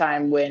last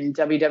time when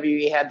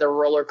WWE had the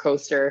roller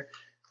coaster?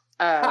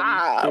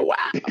 Wow.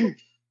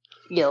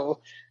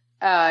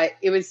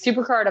 It was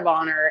Supercard of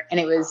Honor, and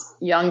it was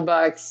Young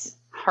Bucks,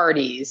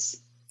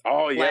 Hardys.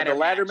 Oh, yeah, the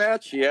ladder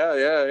match?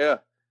 Yeah.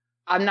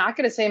 I'm not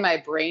going to say my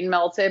brain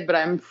melted, but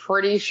I'm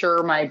pretty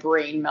sure my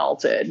brain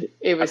melted.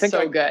 It was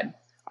so good.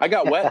 I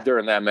got wet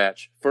during that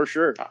match, for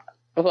sure.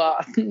 Well,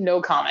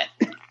 no comment.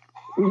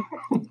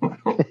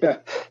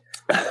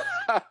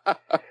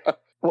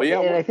 Well,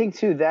 yeah, and I think,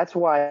 too, that's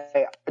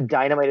why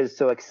Dynamite is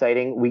so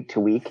exciting week to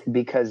week,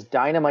 because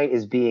Dynamite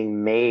is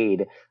being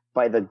made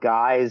by the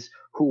guys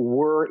who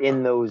were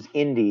in those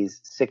indies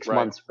 6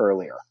 months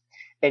earlier.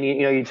 And,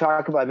 you know, you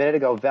talk about a minute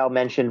ago, Val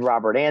mentioned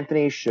Robert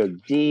Anthony,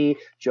 Suge D,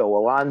 Joe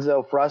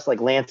Alonzo. For us, like,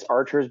 Lance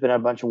Archer's been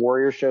on a bunch of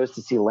Warrior shows.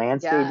 To see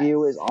Lance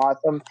debut is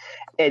awesome.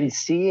 And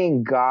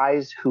seeing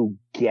guys who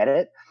get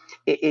it,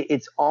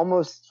 it's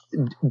almost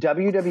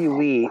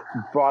WWE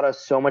brought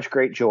us so much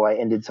great joy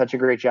and did such a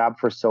great job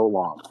for so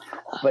long.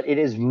 But it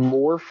is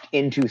morphed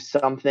into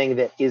something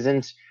that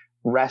isn't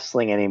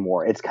wrestling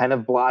anymore. It's kind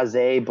of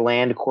blasé,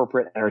 bland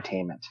corporate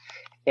entertainment.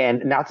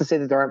 And not to say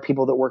that there aren't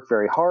people that work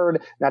very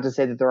hard, not to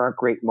say that there aren't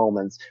great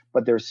moments,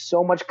 but there's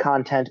so much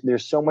content,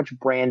 there's so much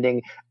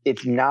branding. It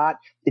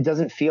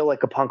doesn't feel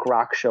like a punk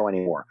rock show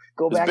anymore.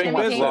 Go back and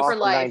watch Raw for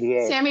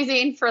 98. Sami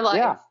Zayn for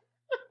life.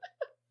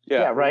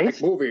 Yeah, right?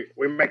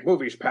 We make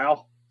movies,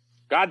 pal.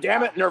 God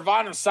damn it,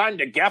 Nirvana signed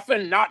to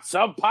Geffen, not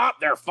Sub Pop.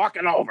 They're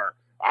fucking over.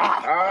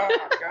 God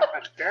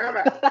damn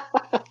it.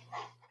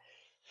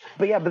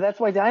 But that's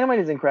why Dynamite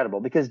is incredible,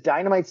 because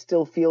Dynamite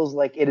still feels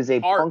like it is a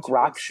punk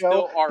rock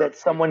show that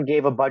someone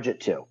gave a budget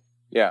to.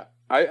 Yeah.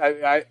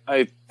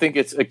 I think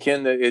it's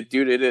akin to it,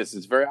 dude. It is.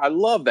 It's very, I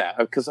love that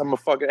because I'm a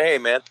fucking, hey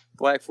man,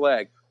 Black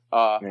Flag.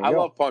 I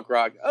love punk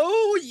rock.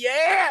 Oh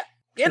yeah.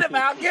 Get him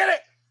out. Get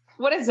it.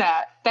 What is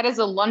that? That is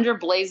a Lunder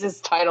Blazes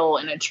title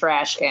in a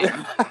trash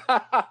can.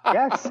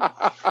 Yes.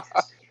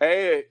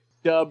 Hey,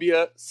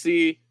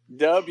 WCW.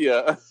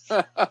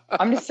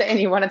 I'm just saying,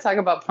 you want to talk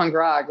about punk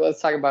rock,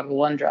 let's talk about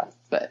Alundra.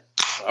 But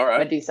all right,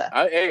 Medusa.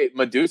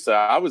 Medusa.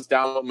 I was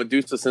down with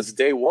Medusa since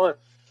day one.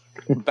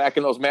 Back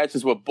in those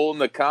matches with Bull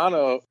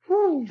Nakano.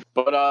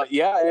 But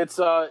it's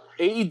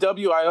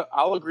AEW.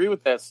 I'll agree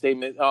with that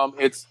statement.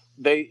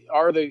 They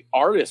are the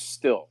artists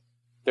still.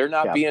 They're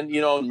not being,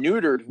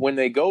 neutered when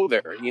they go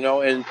there,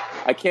 and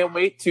I can't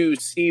wait to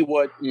see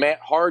what Matt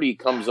Hardy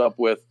comes up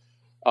with,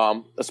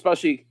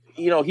 especially,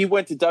 he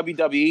went to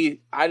WWE.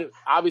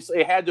 Obviously,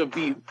 it had to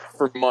be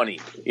for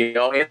money,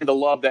 and the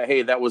love that,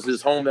 hey, that was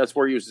his home. That's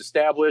where he was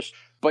established.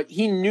 But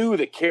he knew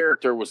the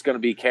character was going to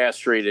be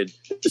castrated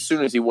as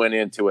soon as he went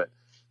into it.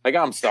 Like,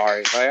 I'm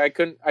sorry. I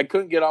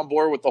couldn't get on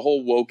board with the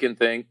whole Woken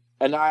thing.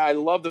 And I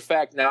love the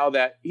fact now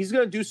that he's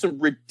going to do some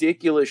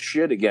ridiculous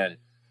shit again.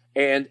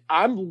 And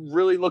I'm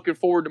really looking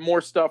forward to more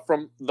stuff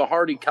from the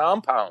Hardy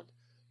compound,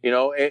 and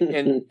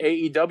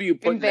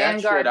AEW putting that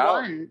shit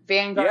out.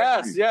 Vanguard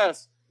One.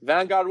 Yes.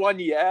 Vanguard 1,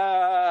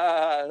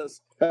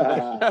 yes. It's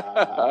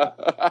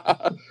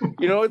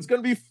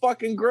going to be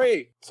fucking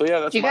great. So, yeah,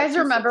 that's. Do you guys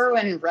remember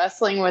when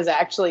wrestling was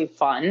actually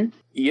fun?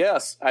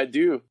 Yes, I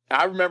do.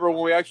 I remember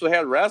when we actually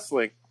had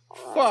wrestling.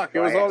 Fuck, it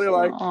was only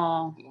like.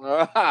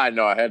 I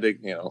know, I had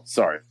to,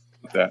 sorry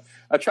about that.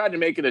 I tried to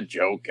make it a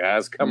joke,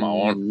 guys. Come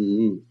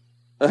on.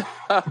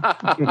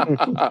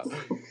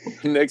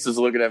 Nix is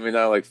looking at me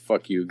now like,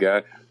 fuck you,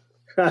 guy.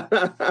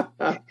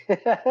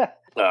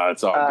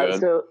 It's all good.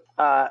 So,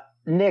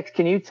 Nick,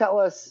 can you tell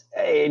us,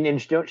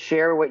 and don't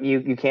share what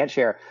you can't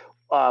share,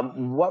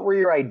 what were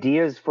your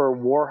ideas for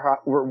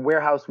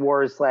Warehouse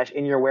Wars /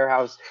 In Your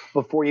Warehouse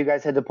before you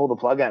guys had to pull the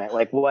plug on it?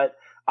 Like, what?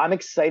 I was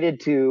excited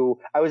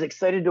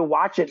to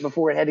watch it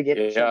before it had to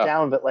get shut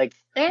down. But like,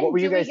 what were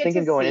you guys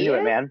thinking going into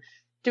it, man?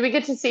 Do we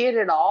get to see it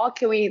at all?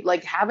 Can we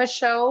like have a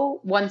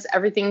show once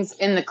everything's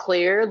in the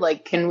clear?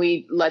 Like, can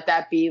we let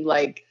that be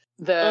like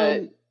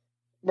we're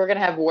going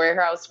to have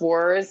Warehouse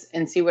Wars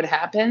and see what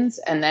happens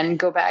and then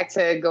go back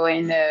to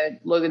going to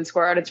Logan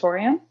Square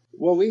Auditorium?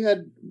 Well, we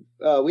had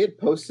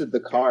posted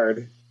the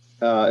card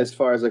as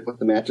far as like what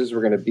the matches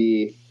were going to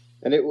be.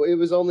 And it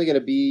was only going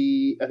to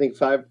be, I think,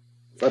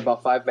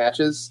 about 5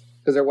 matches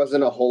because there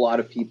wasn't a whole lot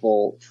of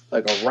people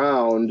like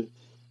around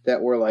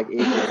that were like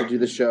able to do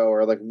the show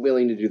or like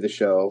willing to do the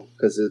show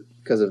because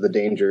of the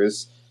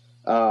dangers.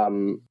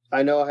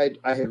 I know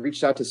I had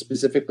reached out to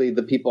specifically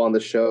the people on the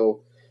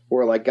show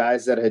were like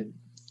guys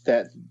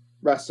that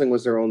wrestling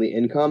was their only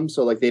income.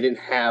 So like they didn't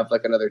have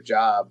like another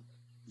job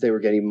they were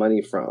getting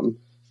money from.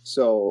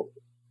 So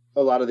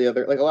a lot of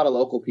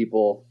local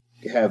people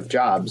have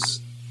jobs.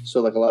 So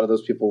like a lot of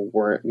those people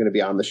weren't going to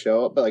be on the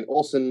show, but like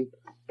Olsen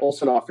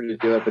offered to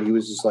do it, but he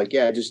was just like,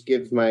 yeah, just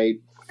give my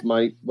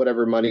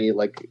whatever money,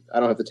 like I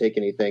don't have to take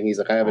anything. He's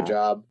like, I have a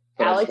job.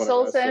 Alex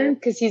Olsen,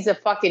 because he's a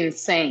fucking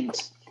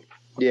saint.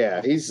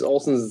 Yeah,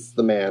 Olsen's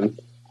the man.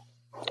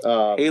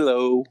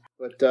 Halo.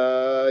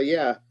 But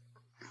yeah,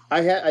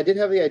 I did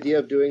have the idea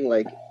of doing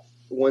like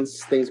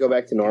once things go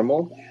back to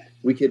normal,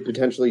 we could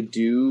potentially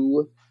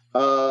do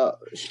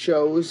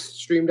shows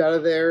streamed out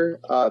of there.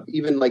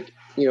 Even like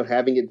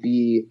having it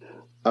be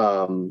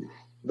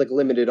like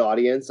limited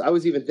audience. I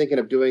was even thinking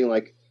of doing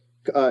like.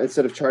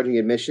 Instead of charging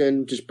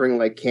admission, just bring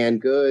like canned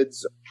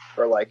goods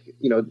or like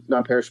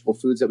non-perishable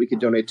foods that we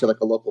could donate to like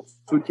a local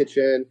food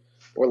kitchen,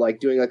 or like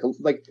doing like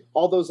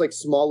all those like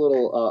small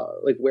little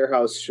like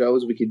warehouse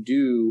shows we could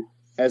do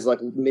as like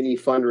mini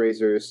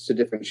fundraisers to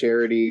different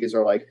charities.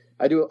 Or like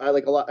I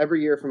like a lot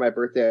every year for my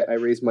birthday. I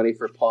raise money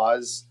for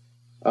Paws,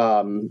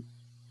 nice.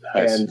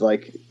 And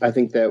like I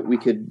think that we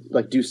could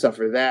like do stuff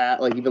for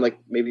that. Like even like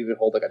maybe even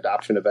hold like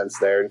adoption events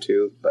there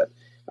too. But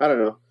I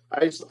don't know.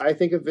 I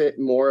think of it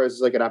more as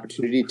like an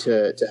opportunity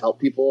to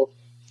help people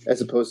as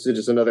opposed to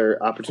just another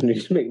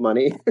opportunity to make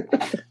money.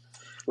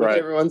 Right.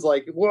 Everyone's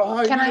like, well, how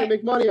are you going to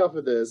make money off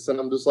of this? And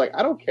I'm just like,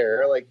 I don't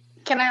care. Like,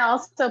 can I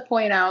also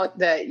point out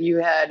that you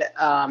had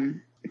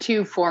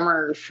 2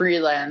 former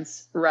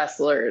freelance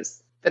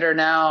wrestlers that are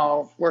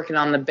now working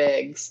on the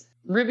bigs,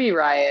 Ruby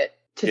Riott,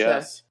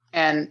 Tita,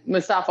 and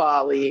Mustafa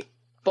Ali.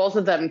 Both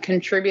of them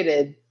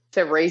contributed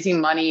to raising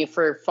money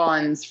for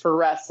funds for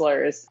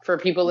wrestlers, for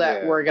people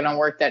that were going to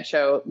work that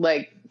show.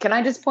 Like, can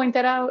I just point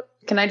that out?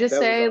 Can I just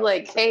say, awesome.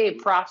 Like, hey,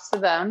 props to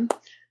them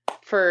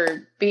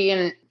for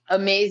being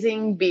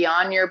amazing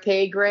beyond your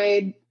pay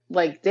grade.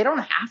 Like, they don't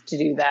have to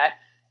do that.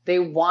 They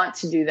want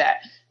to do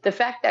that. The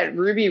fact that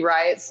Ruby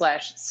Riott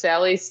 /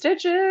 Sally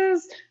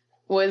Stitches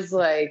was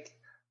like,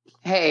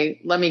 hey,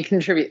 let me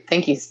contribute.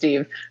 Thank you,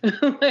 Steve.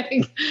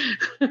 Like,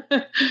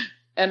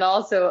 and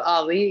also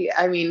Ali,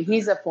 I mean,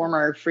 he's a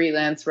former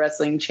freelance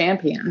wrestling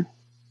champion.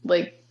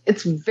 Like,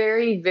 it's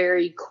very,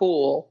 very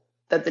cool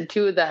that the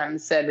 2 of them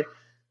said,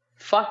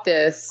 fuck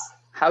this.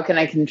 How can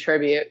I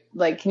contribute?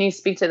 Like, can you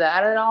speak to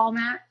that at all,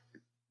 Matt?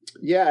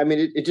 Yeah, I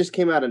mean, it just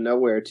came out of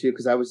nowhere, too,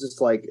 because I was just,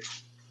 like,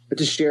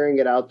 just sharing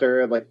it out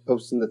there, like,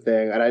 posting the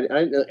thing. And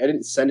I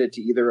didn't send it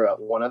to either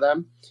one of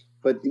them,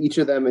 but each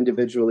of them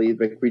individually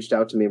like, reached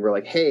out to me and were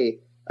like, hey,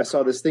 I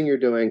saw this thing you're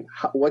doing.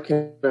 What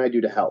can I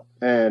do to help?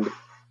 And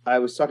I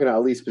was talking to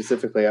Ali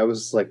specifically. I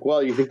was like,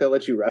 well, you think they'll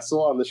let you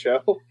wrestle on the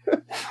show?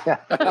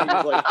 Like,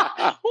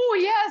 oh,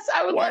 yes.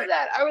 I would love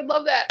that. I would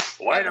love that.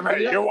 Wait a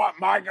minute. You want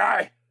my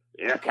guy?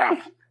 You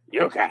can.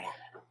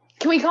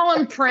 Can we call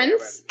him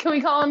Prince? Can we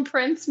call him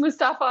Prince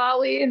Mustafa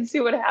Ali and see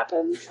what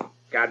happens?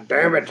 God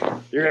damn it.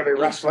 You're going to be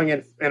wrestling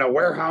in a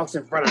warehouse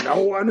in front of no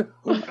one?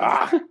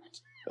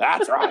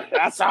 That's right.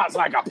 That sounds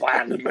like a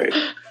plan to me.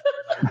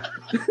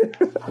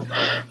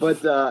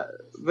 But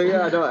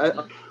yeah,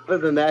 no, other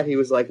than that, he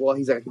was like, well,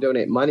 he's like, I can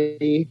donate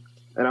money.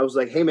 And I was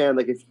like, hey man,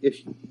 like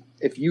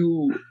if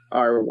you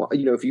are,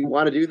 if you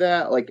want to do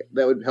that, like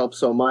that would help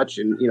so much.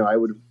 And, I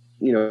would,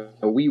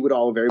 we would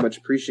all very much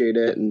appreciate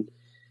it. And,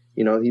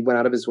 he went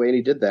out of his way and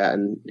he did that.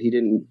 And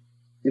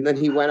then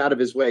he went out of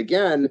his way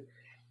again.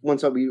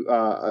 Once we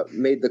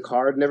made the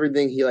card and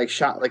everything, he like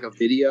shot like a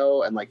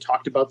video and like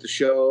talked about the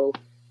show.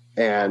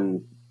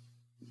 And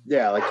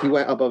yeah, like he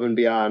went above and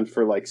beyond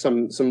for like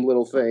some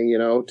little thing,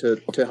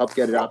 to help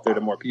get it out there to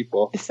more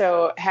people.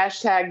 So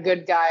 #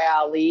 good guy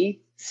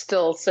Ali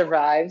still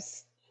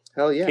survives.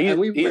 Hell yeah. And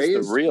we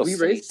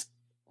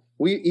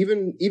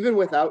even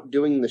without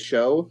doing the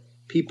show,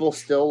 people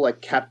still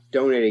like kept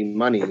donating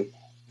money.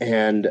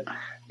 And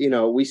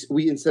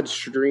we instead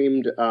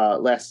streamed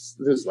last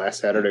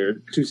Saturday or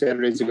 2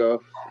 Saturdays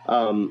ago.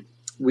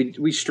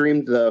 We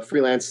streamed the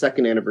Freelance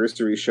 2nd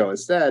anniversary show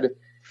instead.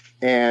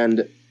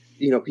 And,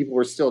 people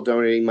were still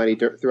donating money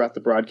throughout the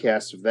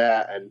broadcast of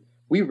that. And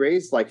we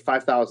raised like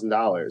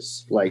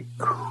 $5,000, like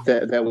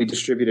that we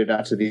distributed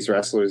out to these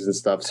wrestlers and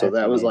stuff. So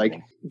that was like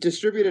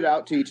distributed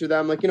out to each of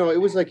them. Like, it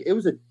was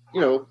a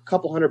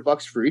couple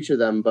 $100 for each of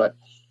them, but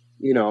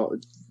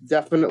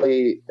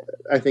definitely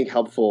I think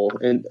helpful,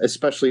 and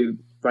especially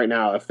right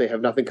now if they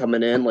have nothing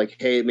coming in, like,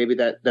 hey, maybe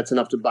that's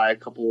enough to buy a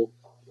couple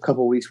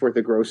weeks worth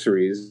of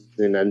groceries,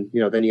 and then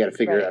then you got to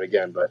figure it out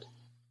again. But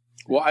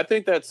well, I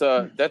think that's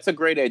a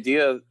great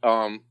idea.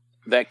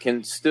 That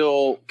can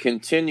still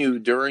continue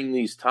during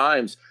these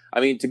times.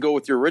 I mean, to go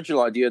with your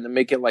original idea to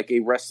make it like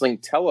a wrestling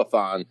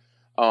telethon.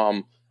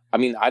 I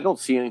mean, I don't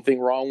see anything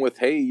wrong with,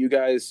 hey, you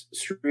guys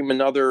stream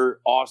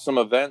another awesome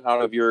event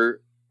out of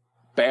your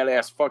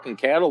badass fucking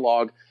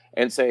catalog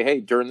and say, hey,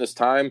 during this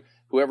time,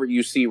 whoever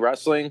you see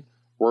wrestling,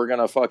 we're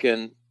going to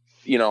fucking,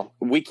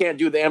 we can't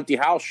do the empty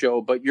house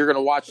show, but you're going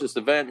to watch this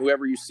event.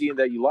 Whoever you see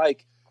that you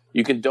like,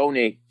 you can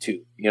donate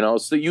to,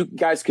 so you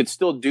guys could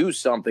still do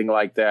something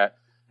like that.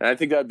 And I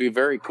think that'd be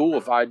very cool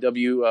if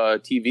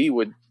IWTV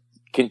would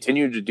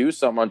continue to do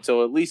something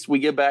until at least we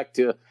get back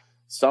to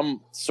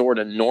some sort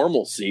of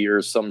normalcy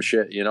or some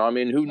shit. I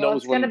mean, who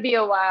knows? It's going to be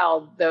a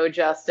while, though,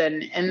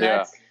 Justin. And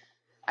that's,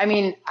 I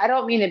mean, I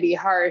don't mean to be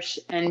harsh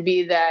and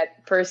be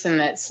that person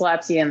that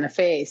slaps you in the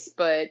face,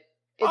 but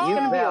it's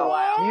going to be a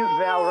while. Mute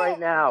Val right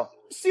now.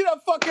 See that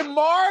fucking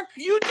mark?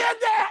 You did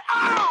that!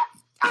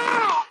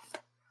 Ah!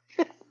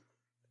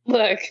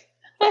 Look.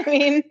 I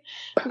mean,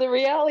 the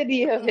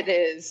reality of it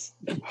is,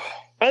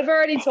 I've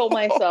already told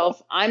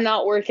myself I'm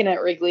not working at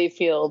Wrigley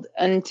Field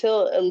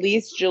until at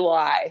least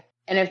July.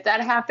 And if that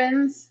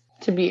happens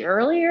to be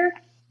earlier,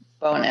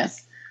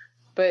 bonus.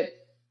 But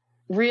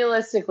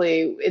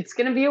realistically, it's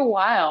going to be a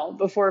while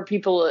before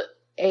people,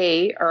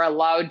 A, are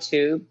allowed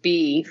to,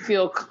 B,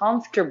 feel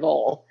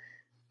comfortable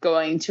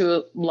going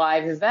to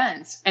live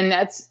events. And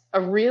that's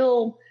a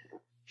real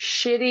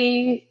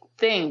shitty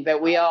thing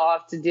that we all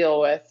have to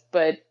deal with.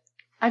 But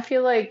I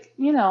feel like,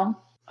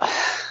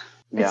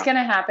 it's going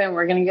to happen.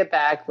 We're going to get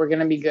back. We're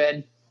going to be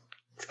good.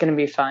 It's going to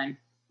be fine.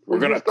 We're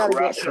going to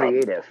crush get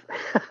creative.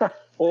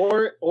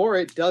 or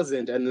it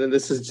doesn't, and then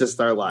this is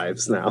just our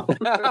lives now.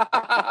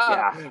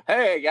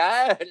 Hey,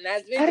 guys.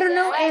 I don't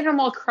know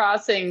Animal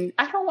Crossing.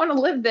 I don't want to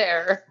live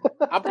there.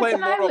 I'm playing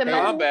Mortal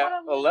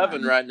Kombat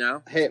 11 right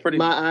now. Hey,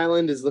 my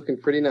island is looking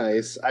pretty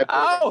nice. I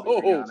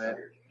on it.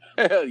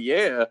 Hell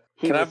yeah.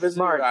 He was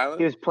smart.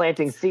 He was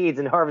planting seeds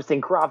and harvesting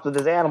crops with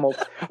his animals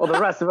while the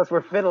rest of us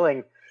were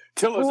fiddling.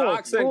 Till his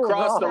oxen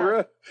crossed the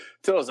river.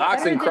 Till his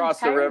oxen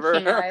crossed the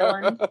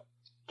river.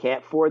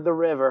 Can't ford the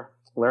river.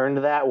 Learned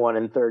that one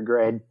in 3rd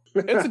grade.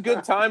 It's a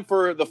good time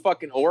for the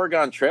fucking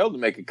Oregon Trail to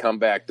make a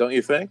comeback, don't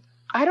you think?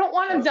 I don't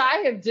want to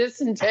die of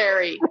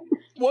dysentery.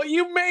 Well,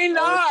 you may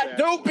not.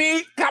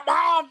 Doopy. Come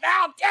on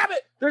now. Damn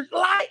it. There's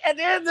light at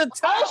the end of the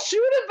tunnel. I'll shoot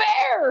a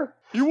bear.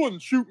 You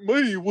wouldn't shoot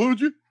me,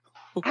 would you?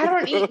 I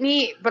don't eat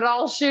meat, but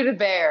I'll shoot a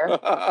bear.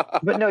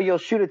 But no, you'll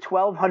shoot a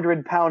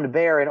 1,200-pound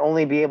bear and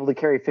only be able to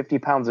carry 50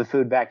 pounds of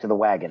food back to the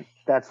wagon.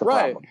 That's the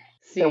problem.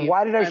 See, then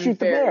why did I shoot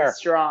the bear?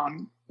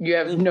 Strong. You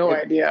have no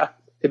idea.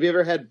 Have you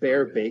ever had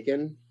bear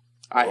bacon?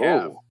 I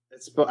have.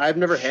 I've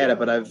never had it,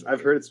 but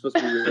I've heard it's supposed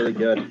to be really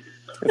good.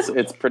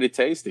 It's pretty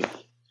tasty.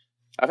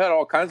 I've had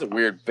all kinds of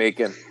weird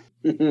bacon.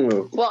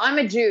 Well, I'm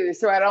a Jew,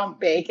 so I don't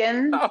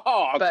bacon.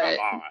 Oh, but,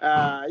 come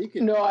on. You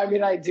can. No, I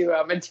mean I do.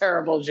 I'm a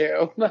terrible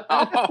Jew.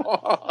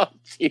 Oh,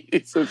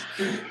 Jesus.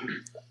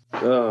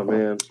 Oh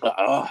man.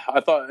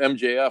 I thought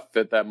MJF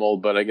fit that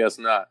mold, but I guess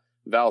not.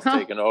 Val's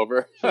taking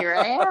over. Here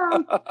I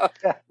am.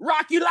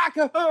 Rock you like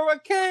a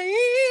hurricane.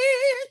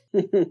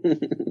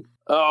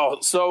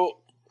 So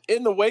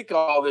in the wake of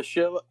all this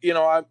shit,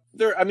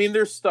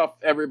 there's stuff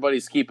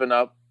everybody's keeping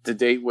up to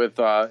date with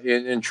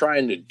in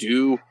trying to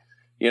do,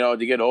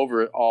 to get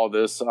over all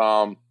this.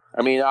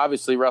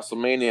 Obviously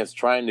WrestleMania is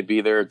trying to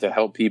be there to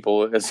help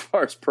people as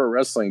far as pro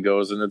wrestling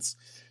goes, and it's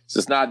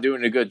just not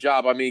doing a good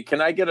job. I mean, can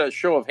I get a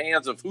show of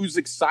hands of who's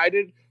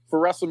excited for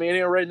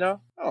WrestleMania right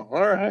now? Oh,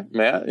 all right,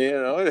 Matt.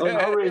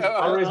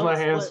 I'll raise my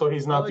hand so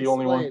he's not the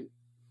only one.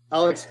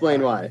 I'll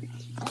explain why.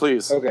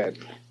 Please. Okay.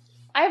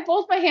 I have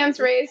both my hands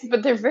raised,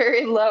 but they're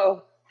very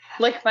low,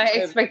 like my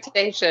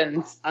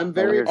expectations. I'm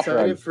very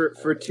excited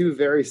for two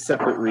very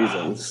separate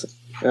reasons,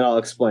 and I'll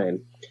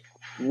explain.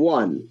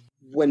 One,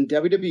 when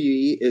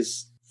WWE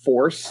is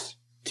forced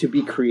to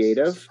be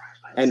creative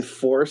and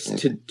forced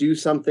to do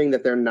something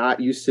that they're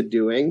not used to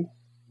doing,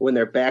 when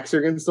their backs are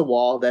against the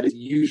wall, that is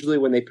usually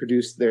when they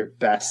produce their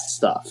best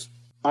stuff.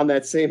 On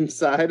that same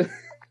side,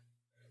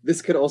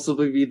 this could also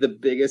be the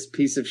biggest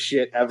piece of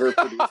shit ever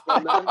produced by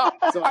them.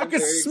 So I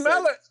can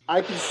smell it.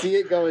 I can see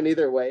it going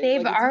either way.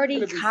 They've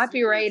already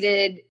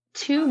copyrighted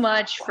too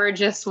much for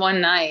just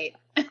one night.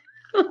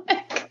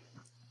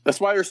 That's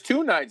why there's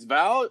 2 nights,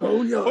 Val.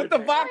 Oh, no. Put the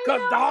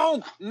vodka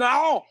down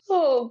now.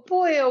 Oh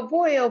boy, oh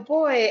boy, oh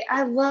boy.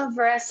 I love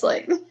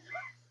wrestling.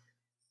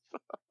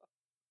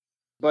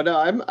 But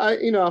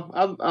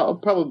I'll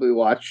probably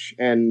watch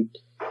and,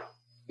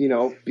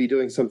 be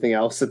doing something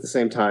else at the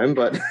same time,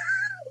 but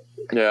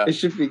yeah, it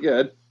should be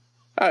good.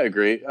 I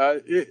agree.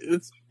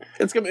 It's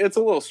a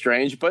little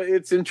strange, but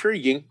it's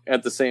intriguing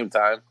at the same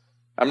time.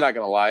 I'm not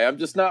gonna lie. I'm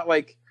just not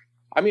like.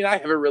 I mean, I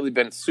haven't really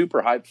been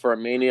super hyped for a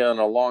Mania in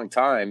a long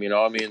time. You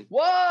know, I mean.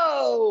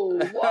 Whoa!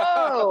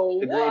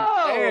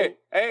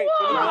 Hey!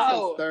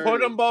 Whoa.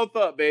 Put them both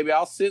up, baby.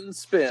 I'll sit and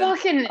spin.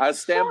 Fucking I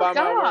stand by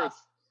my words.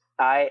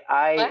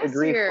 I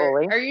agree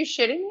fully. Are you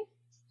shitting me?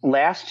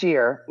 Last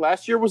year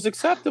was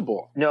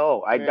acceptable.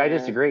 No, I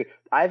disagree.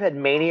 I've had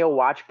Mania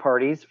watch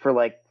parties for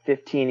like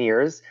 15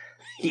 years.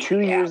 2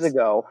 years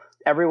ago,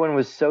 everyone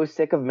was so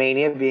sick of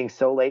Mania being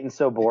so late and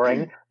so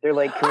boring. They're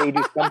like, can we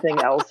do something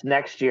else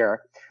next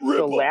year?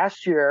 So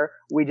last year,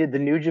 we did the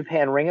New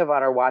Japan Ring of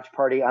Honor watch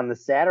party on the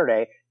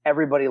Saturday.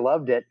 Everybody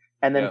loved it.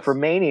 And then for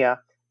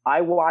Mania,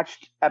 I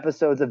watched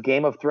episodes of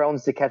Game of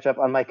Thrones to catch up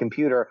on my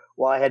computer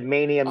while I had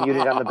Mania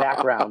muted on the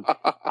background.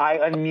 I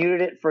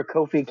unmuted it for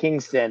Kofi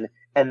Kingston,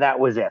 and that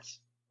was it.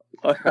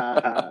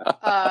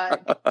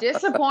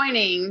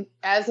 Disappointing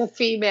as a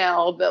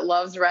female that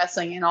loves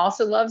wrestling and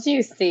also loves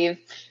you, Steve.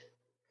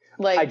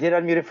 Like, I did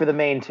unmute it for the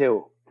main,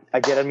 too.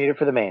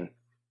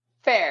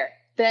 Fair.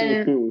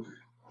 Then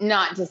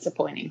not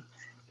disappointing.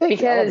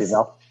 Because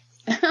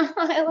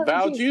I love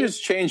Val, did you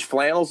just change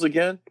flannels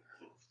again?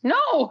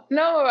 No,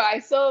 I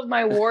still have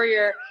my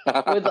Warrior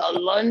with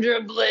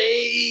Alundra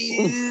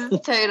Blaze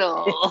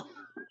title.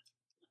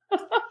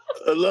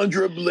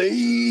 Alundra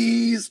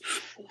Blaze.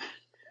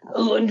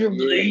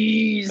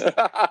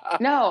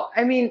 No,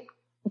 I mean,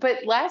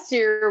 but last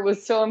year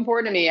was so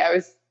important to me. I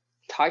was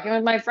talking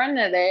with my friend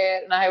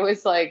today, and I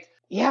was like,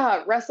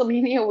 yeah,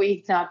 WrestleMania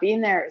week not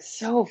being there is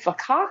so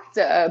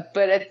fakakta,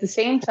 but at the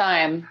same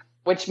time,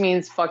 which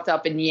means fucked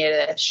up in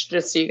Yiddish,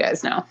 just so you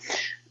guys know.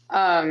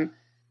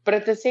 But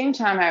at the same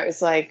time, I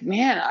was like,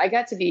 man, I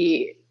got to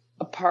be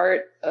a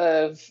part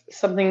of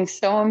something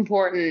so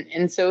important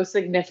and so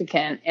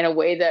significant in a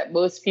way that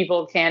most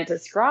people can't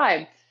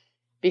describe,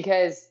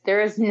 because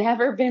there has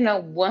never been a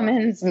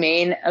women's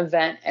main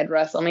event at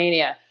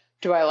WrestleMania.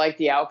 Do I like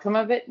the outcome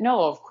of it?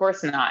 No, of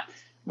course not.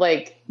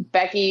 Like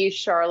Becky,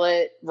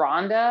 Charlotte,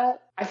 Ronda,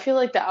 I feel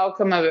like the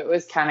outcome of it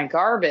was kind of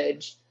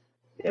garbage,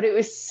 but it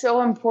was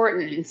so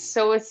important and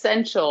so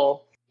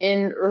essential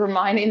in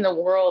reminding the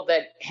world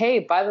that, hey,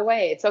 by the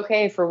way, it's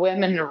okay for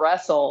women to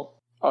wrestle.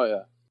 Oh,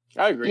 yeah.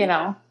 I agree. You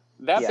know?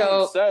 That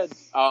being said,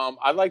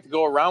 I'd like to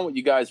go around with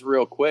you guys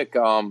real quick.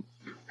 And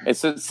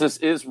since this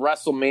is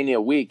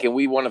WrestleMania week and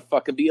we want to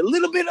fucking be a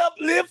little bit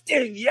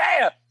uplifting,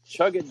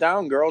 chug it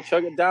down, girl,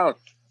 chug it down.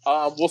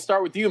 We'll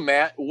start with you,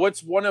 Matt.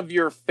 What's one of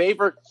your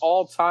favorite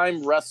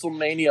all-time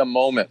WrestleMania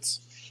moments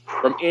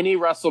from any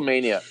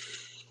WrestleMania?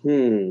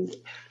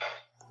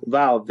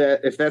 Wow,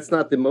 if that's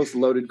not the most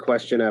loaded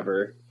question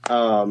ever.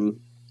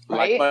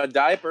 Like my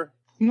diaper.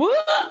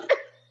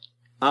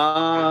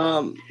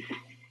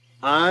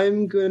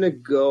 I'm gonna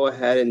go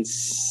ahead and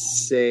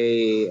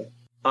say,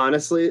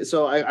 honestly,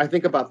 so I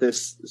think about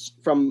this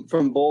from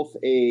both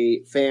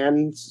a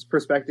fan's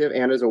perspective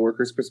and as a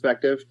worker's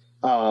perspective.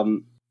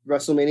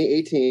 WrestleMania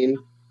 18,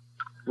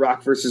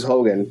 Rock versus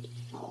Hogan.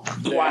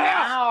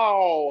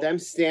 Wow. Them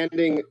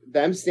standing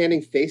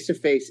face to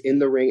face in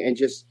the ring, and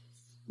just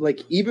like,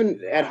 even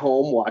at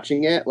home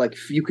watching it, like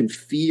you can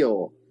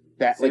feel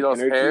that like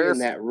energy hairs? in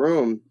that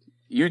room.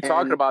 You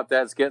talking about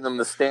that's getting them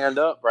to stand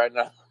up right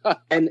now.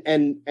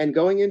 and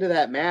going into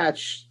that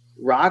match,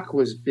 Rock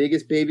was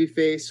biggest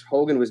babyface,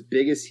 Hogan was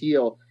biggest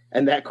heel,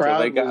 and that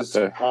crowd was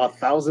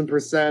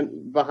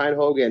 1,000% behind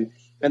Hogan.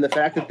 And the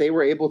fact that they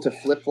were able to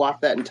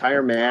flip-flop that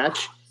entire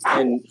match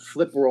and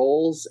flip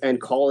roles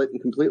and call it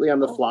completely on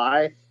the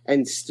fly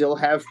and still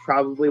have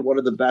probably one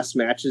of the best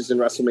matches in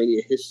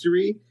WrestleMania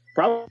history,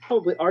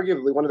 probably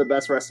arguably one of the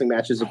best wrestling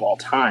matches of all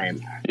time.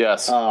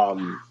 Yes.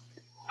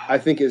 I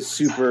think is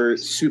super,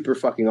 super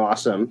fucking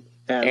awesome.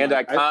 And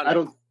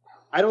iconic.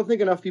 I don't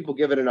think enough people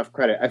give it enough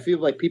credit. I feel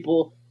like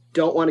people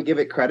don't want to give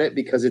it credit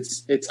because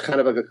it's kind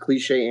of like a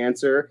cliche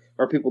answer,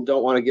 or people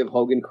don't want to give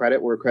Hogan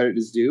credit where credit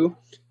is due.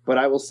 But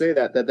I will say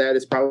that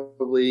is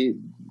probably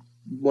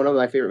one of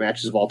my favorite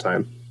matches of all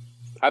time.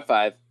 High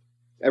five.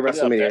 At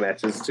WrestleMania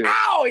matches too.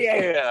 Oh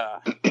yeah!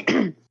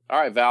 All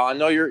right, Val. I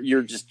know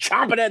you're just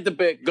chomping at the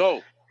bit.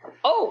 Go.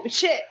 Oh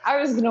shit! I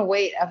was gonna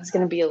wait. I was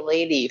gonna be a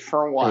lady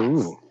for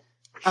once.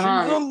 She's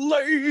a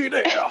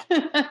lady.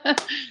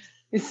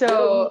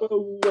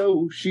 So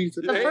whoa, she's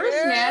a the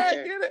first match.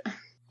 Get it.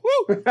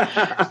 Woo!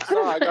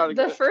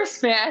 The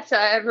first match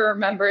I ever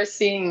remember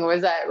seeing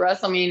was at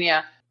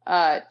WrestleMania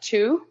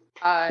 2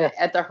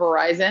 at the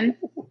Horizon.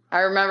 I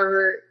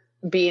remember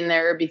being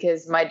there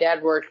because my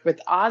dad worked with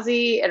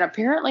Ozzy, and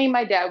apparently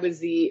my dad was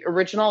the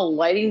original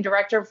lighting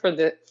director for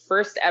the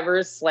first ever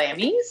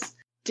Slammies.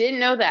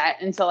 Didn't know that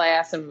until I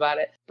asked him about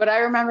it. But I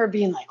remember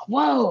being like,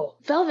 whoa,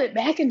 Velvet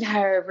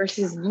McIntyre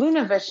versus not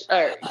Luna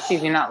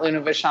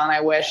Vachon,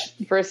 I wish,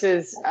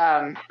 versus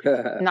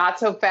Not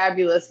So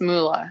Fabulous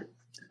Moolah.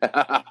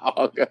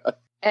 Oh, God.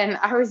 And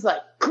I was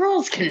like,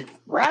 girls can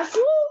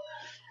wrestle?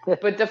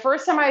 But the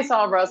first time I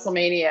saw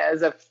WrestleMania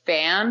as a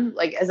fan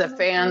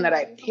that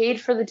I paid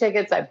for the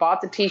tickets, I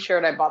bought the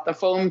t-shirt, I bought the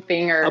foam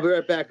finger. I'll be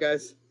right back,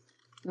 guys.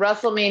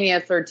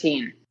 WrestleMania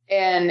 13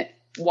 and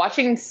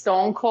watching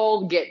Stone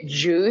Cold get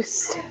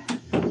juiced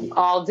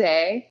all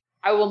day.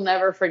 I will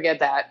never forget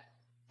that.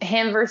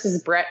 Him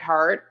versus Bret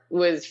Hart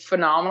was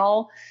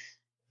phenomenal.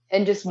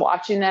 And just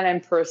watching that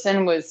in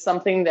person was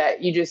something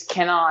that you just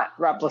cannot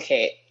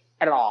replicate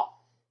at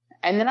all.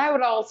 And then I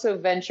would also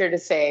venture to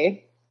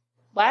say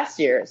last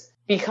year's,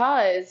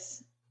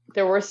 because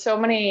there were so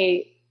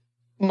many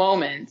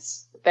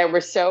moments that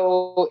were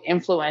so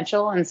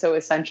influential and so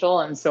essential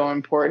and so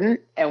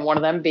important. And one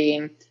of them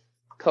being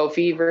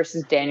Kofi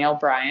versus Daniel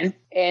Bryan,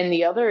 and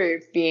the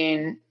other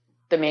being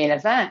the main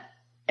event.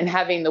 And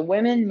having the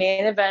women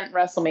main event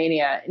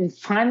WrestleMania and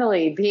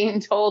finally being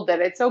told that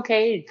it's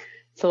okay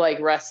to like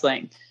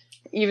wrestling,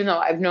 even though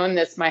I've known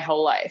this my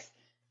whole life.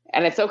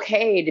 And it's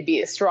okay to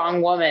be a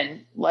strong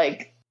woman.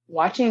 Like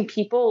watching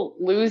people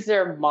lose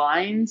their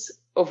minds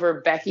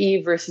over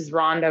Becky versus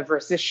Ronda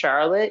versus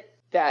Charlotte,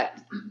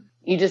 that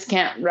you just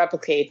can't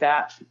replicate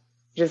that.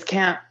 You just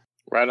can't.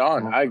 Right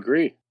on. I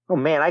agree. Oh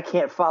man, I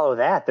can't follow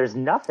that. There's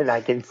nothing I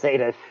can say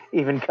to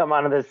even come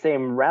onto the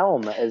same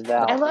realm as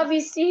Val. I love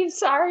you, Steve.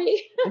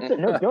 Sorry.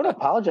 No, don't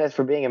apologize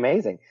for being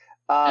amazing.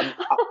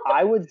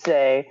 I would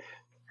say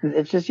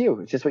it's just you.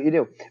 It's just what you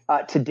do.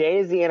 Today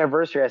is the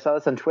anniversary. I saw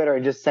this on Twitter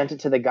and just sent it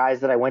to the guys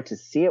that I went to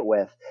see it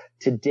with.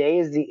 Today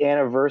is the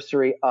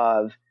anniversary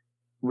of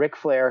Ric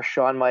Flair,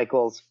 Shawn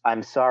Michaels,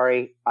 I'm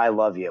Sorry, I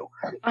Love You.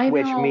 I know.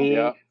 Which me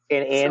and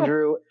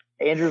Andrew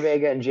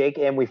Vega and Jake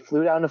M, we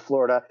flew down to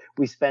Florida.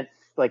 We spent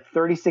like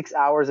 36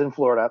 hours in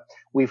Florida.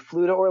 We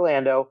flew to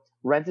Orlando,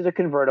 rented a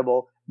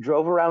convertible,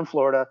 drove around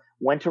Florida,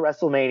 went to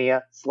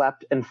WrestleMania,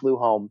 slept, and flew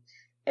home.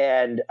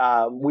 And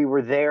we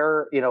were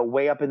there,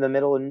 way up in the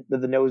middle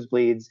of the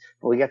nosebleeds.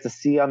 We got to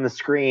see on the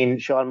screen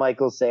Shawn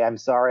Michaels say, I'm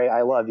sorry,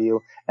 I love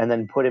you, and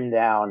then put him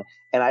down.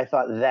 And I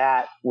thought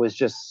that was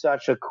just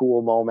such a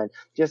cool moment.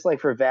 Just like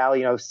for Val,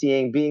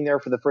 being there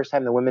for the first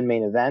time in the women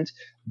main event,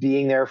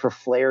 being there for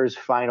Flair's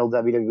final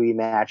WWE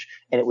match,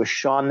 and it was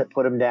Shawn that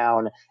put him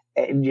down.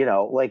 And,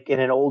 like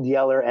in an old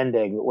Yeller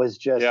ending was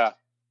just,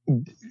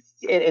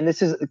 and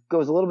this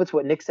goes a little bit to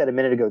what Nick said a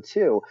minute ago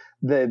too,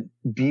 the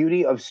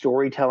beauty of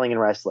storytelling in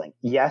wrestling.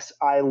 Yes,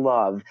 I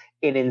love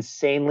an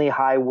insanely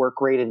high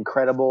work rate,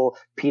 incredible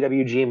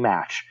PWG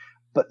match,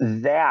 but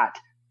that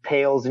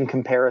pales in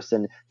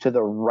comparison to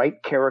the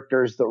right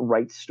characters, the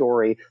right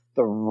story,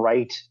 the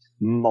right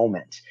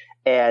moment.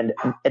 And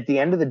at the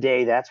end of the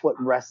day, that's what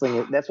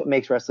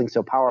makes wrestling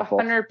so powerful.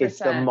 100%, it's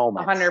the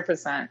moment.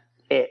 100%.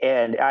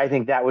 And I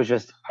think that was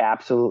just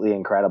absolutely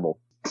incredible.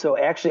 So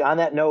actually on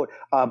that note,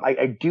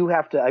 I've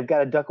got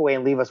to duck away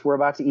and leave us. We're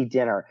about to eat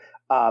dinner.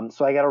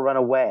 So I got to run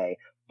away,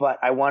 but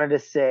I wanted to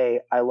say,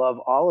 I love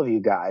all of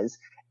you guys,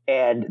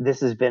 and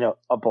this has been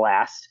a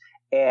blast.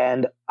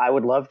 And I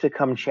would love to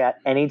come chat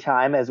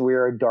anytime as we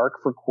are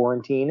dark for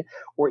quarantine,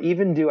 or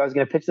even I was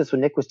going to pitch this when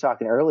Nick was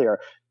talking earlier.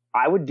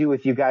 I would do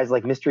with you guys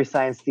like Mystery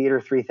Science Theater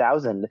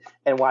 3000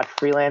 and watch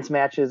freelance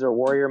matches or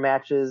warrior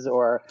matches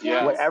or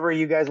whatever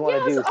you guys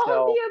want to do.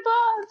 All of the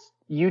above.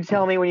 You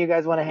tell me when you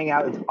guys want to hang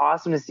out. It's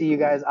awesome to see you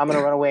guys. I'm going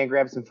to run away and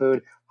grab some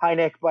food. Hi,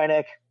 Nick. Bye,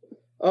 Nick.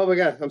 Oh, my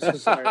God. I'm so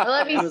sorry. I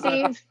love you,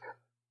 Steve.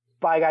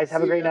 Bye, guys.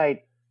 Have a great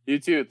night. You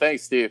too.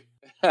 Thanks, Steve.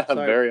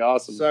 Very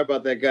awesome. Sorry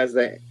about that, guys.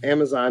 The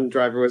Amazon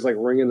driver was like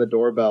ringing the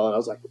doorbell, and I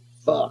was like,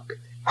 fuck.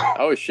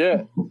 Oh,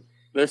 shit.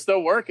 They're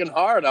still working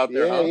hard out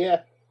there,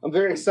 Yeah. I'm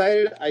very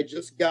excited. I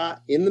just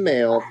got in the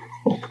mail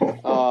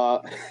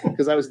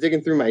because I was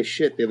digging through my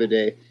shit the other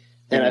day,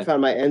 and I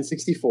found my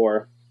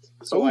N64.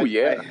 So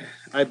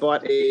I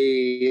bought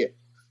a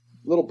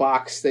little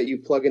box that you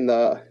plug in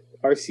the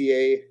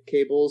RCA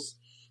cables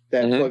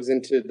that plugs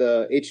into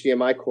the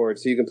HDMI cord,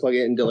 so you can plug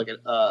it into like an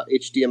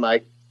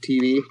HDMI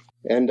TV.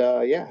 And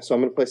so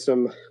I'm gonna play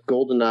some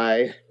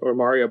GoldenEye or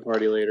Mario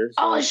Party later.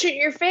 So. Oh, shoot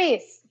your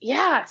face!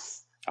 Yes.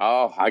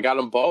 Oh, I got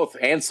them both,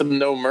 and some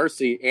No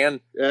Mercy, and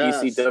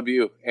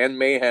ECW, and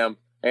Mayhem,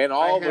 and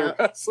all the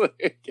wrestling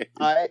games.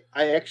 I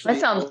actually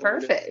that sounds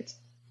perfect.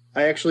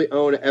 I actually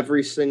own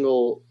every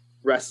single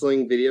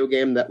wrestling video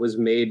game that was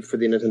made for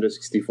the Nintendo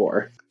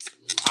 64.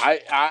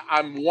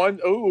 I'm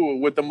one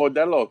with the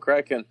Modelo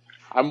Kraken.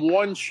 I'm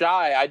one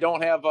shy. I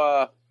don't have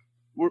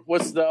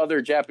what's the other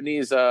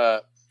Japanese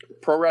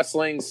Pro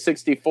Wrestling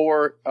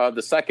 64,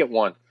 the second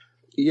one.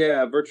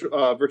 Yeah, Virtual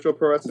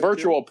Pro Wrestling.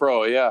 Virtual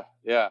Pro,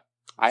 yeah.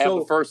 I have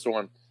the first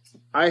one.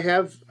 I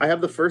have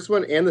the first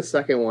one and the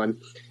second one,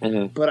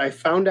 but I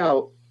found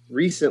out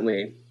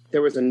recently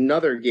there was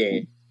another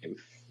game,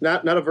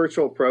 not a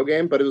Virtual Pro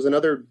game, but it was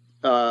another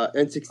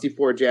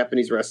N64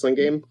 Japanese wrestling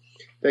game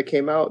that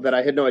came out that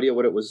I had no idea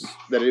what it was,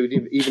 that it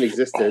even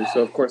existed.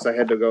 So of course I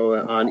had to go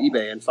on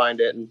eBay and find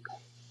it and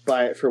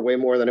buy it for way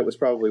more than it was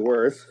probably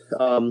worth.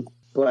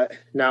 But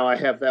now I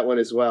have that one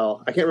as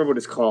well. I can't remember what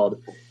it's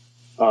called.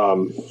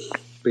 But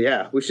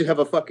yeah, we should have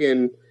a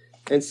fucking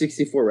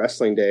N64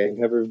 wrestling day.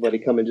 Have everybody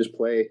come and just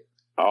play.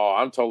 Oh,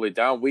 I'm totally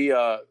down. We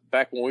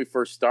back when we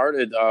first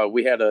started,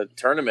 we had a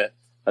tournament,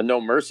 a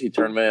No Mercy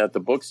tournament at the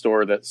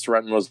bookstore that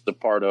Sreten was the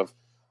part of,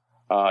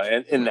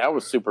 and that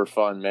was super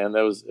fun, man.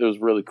 It was a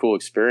really cool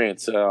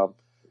experience.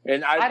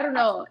 And I don't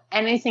know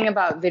anything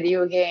about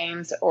video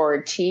games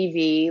or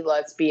TV,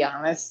 let's be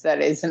honest,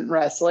 that isn't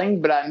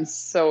wrestling, but I'm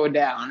so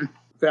down.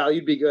 Val,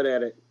 you'd be good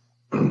at it.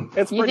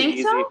 It's pretty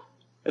easy. So?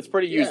 It's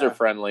pretty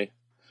user-friendly.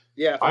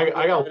 Yeah.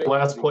 I got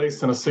last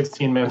place in a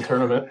 16-man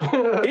tournament.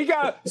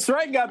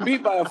 Sreten got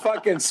beat by a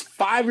fucking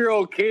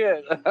 5-year-old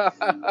kid.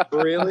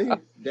 Really?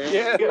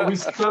 Damn. Yeah,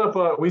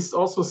 we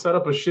also set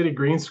up a shitty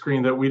green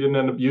screen that we didn't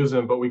end up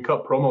using, but we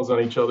cut promos on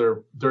each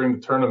other during the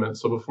tournament.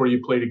 So before you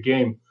played a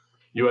game,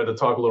 you had to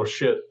talk a little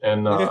shit,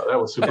 and that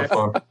was super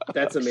fun.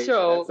 That's amazing.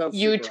 So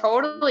you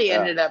totally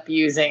ended up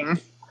using.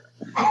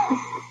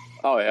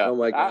 Oh yeah. Oh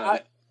my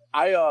God.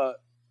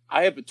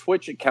 I have a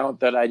Twitch account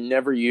that I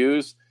never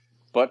use,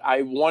 but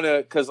I want to,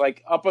 because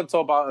like up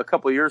until about a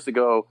couple of years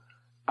ago,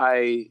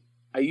 I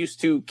used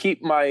to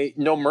keep my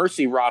No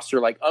Mercy roster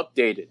like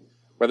updated,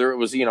 whether it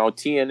was,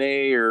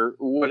 TNA or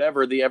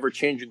whatever, the ever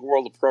changing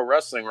world of pro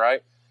wrestling,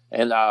 right?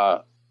 And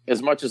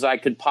as much as I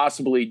could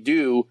possibly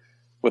do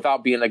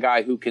without being a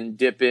guy who can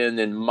dip in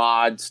and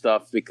mod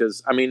stuff,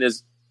 because I mean,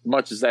 as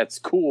much as that's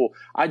cool,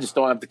 I just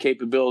don't have the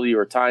capability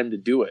or time to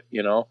do it,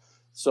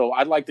 So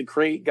I'd like to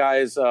create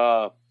guys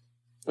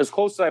as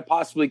close as I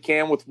possibly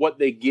can with what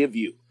they give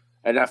you.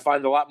 And I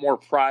find a lot more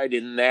pride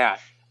in that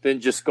than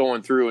just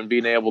going through and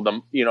being able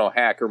to,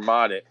 hack or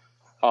mod it.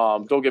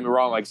 Don't get me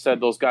wrong. Like I said,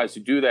 those guys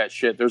who do that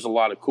shit, there's a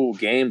lot of cool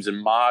games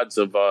and mods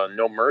of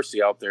No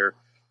Mercy out there.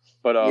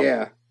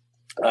 But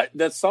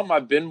that's something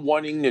I've been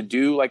wanting to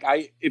do. Like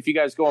if you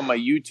guys go on my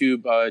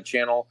YouTube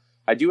channel,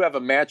 I do have a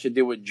match I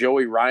did with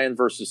Joey Ryan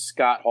versus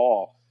Scott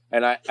Hall.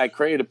 And I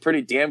created a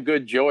pretty damn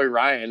good Joey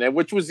Ryan,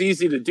 which was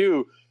easy to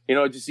do,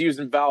 just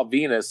using Val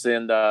Venus.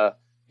 And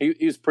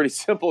he was pretty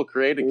simple,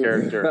 creative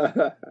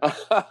character.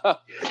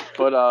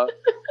 But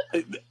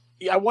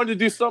I wanted to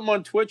do something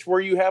on Twitch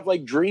where you have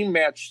like dream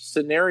match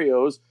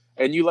scenarios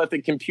and you let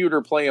the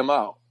computer play them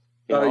out.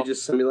 You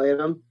just simulate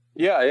them?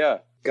 Yeah.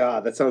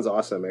 God, that sounds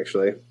awesome,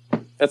 actually.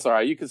 That's all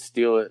right. You can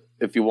steal it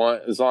if you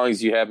want, as long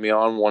as you have me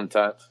on one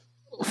time.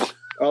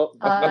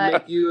 I'll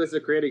make you as a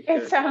creative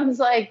character. It sounds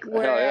like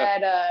we're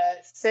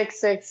at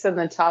 6-6 in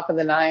the top of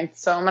the ninth,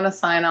 so I'm going to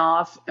sign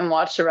off and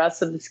watch the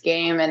rest of this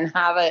game and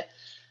have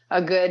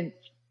a good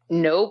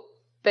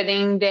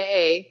opening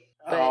day.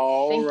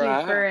 But thank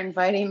you for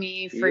inviting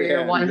me for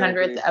your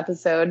 100th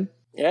episode.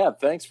 Yeah,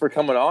 thanks for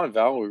coming on,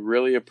 Val. We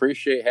really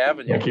appreciate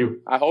having you. Thank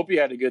you. I hope you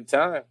had a good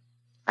time.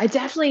 I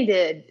definitely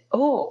did.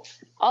 Oh,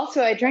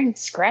 also, I drank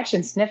scratch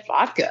and sniff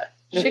vodka.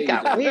 Shit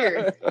got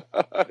weird.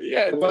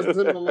 Yeah, it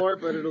wasn't more,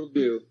 but it'll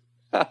do.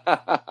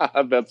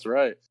 That's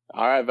right.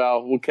 All right,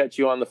 Val. We'll catch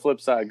you on the flip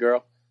side,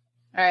 girl.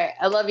 All right.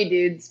 I love you,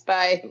 dudes.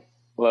 Bye.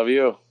 Love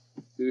you.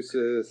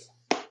 Deuces.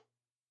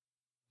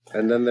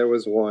 And then there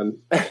was one.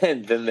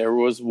 And then there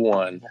was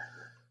one.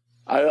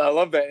 I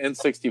love that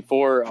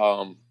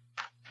N64.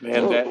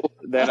 Man,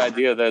 that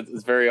idea, that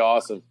is very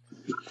awesome.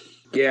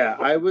 Yeah,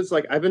 I was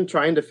like, I've been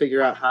trying to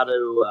figure out how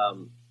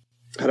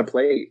to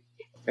play,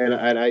 and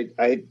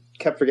I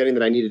kept forgetting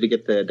that I needed to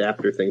get the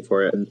adapter thing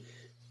for it. And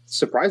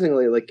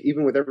surprisingly, like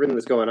even with everything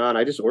that's going on,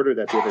 I just ordered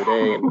that the other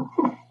day. And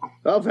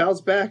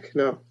Val's back.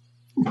 No,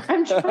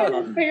 I'm trying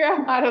to figure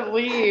out how to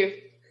leave.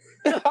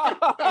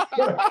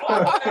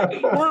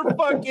 We're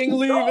fucking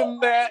leaving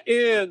that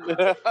in.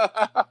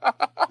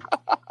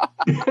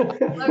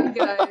 Love you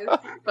guys,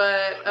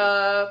 but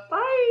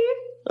bye.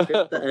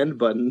 Hit the end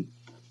button.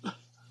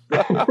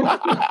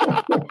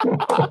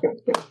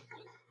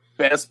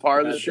 Best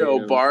part of the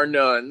show, bar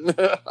none.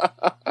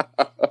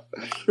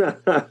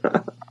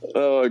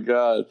 Oh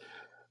God,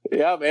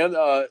 yeah, man,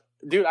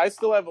 dude, I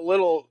still have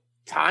a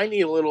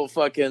tiny little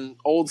fucking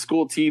old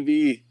school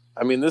TV.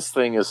 I mean, this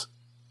thing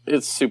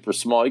it's super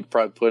small. You could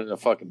probably put it in a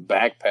fucking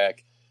backpack.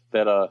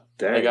 That I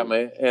got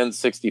my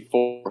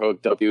N64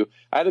 hooked up to.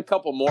 I had a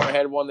couple more. I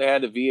had one that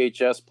had a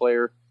VHS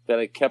player that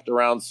I kept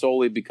around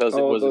solely because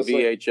it was a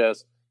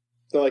VHS.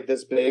 So like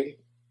this big?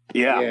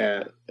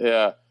 Yeah.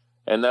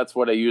 And that's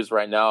what I use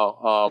right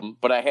now.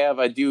 But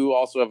I do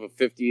also have a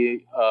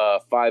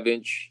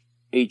 55-inch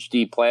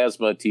HD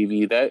plasma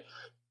TV that,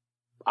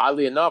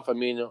 oddly enough, I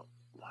mean,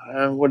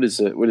 what is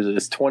it?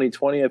 It's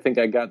 2020. I think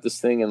I got this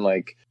thing in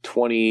like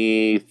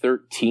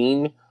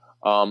 2013.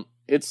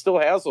 It still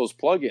has those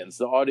plugins,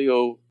 the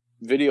audio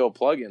video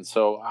plugins.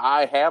 So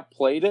I have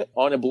played it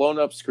on a blown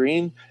up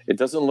screen. It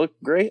doesn't look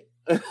great,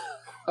 but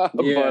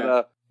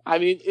I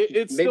mean,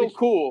 it's still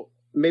cool.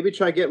 Maybe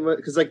try getting,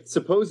 because like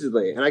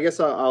supposedly, and I guess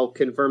I'll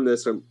confirm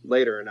this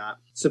later or not.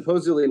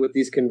 Supposedly with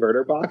these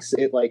converter box,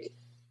 it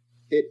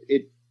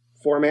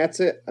formats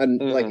it and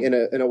like in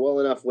a well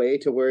enough way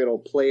to where it'll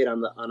play it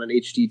on an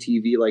HD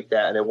TV like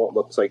that, and it won't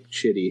look like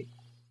shitty.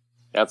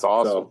 That's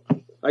awesome.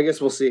 So, I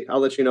guess we'll see. I'll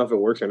let you know if it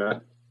works or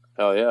not.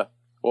 Hell yeah.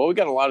 Well, we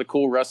got a lot of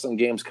cool wrestling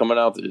games coming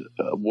out.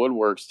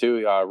 Woodworks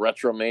too.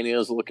 Retromania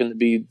is looking to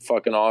be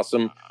fucking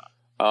awesome.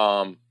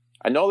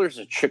 I know there's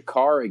a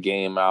Chikara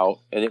game out,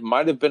 and it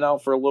might have been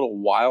out for a little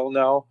while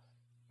now.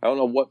 I don't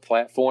know what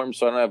platform,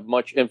 so I don't have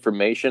much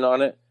information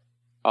on it.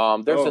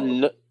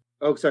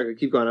 Oh, sorry.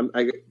 Keep going.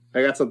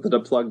 I got something to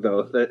plug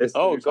though. Go ahead.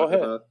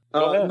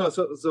 Go ahead. No.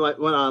 So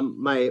one of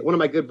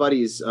my good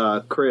buddies,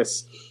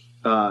 Chris.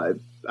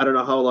 I don't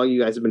know how long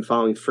you guys have been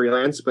following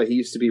Freelance, but he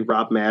used to be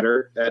Rob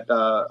Matter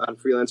on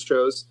Freelance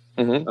shows.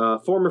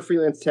 Mm-hmm. Former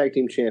Freelance tag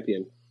team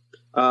champion.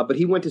 But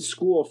he went to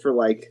school for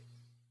like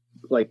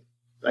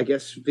I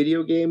guess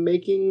video game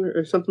making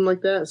or something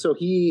like that. So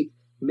he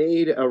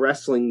made a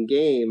wrestling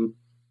game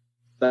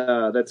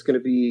that's going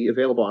to be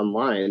available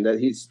online. That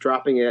he's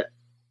dropping it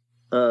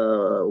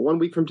 1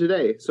 week from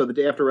today. So the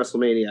day after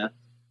WrestleMania.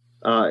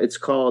 It's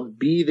called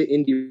Be the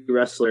Indie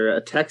Wrestler,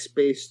 a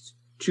text-based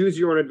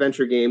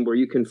choose-your-own-adventure game where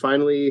you can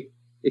finally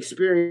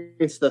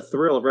experience the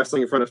thrill of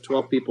wrestling in front of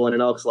 12 people in an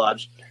Elks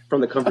Lodge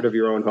from the comfort of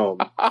your own home.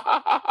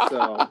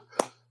 So,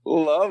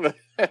 love it.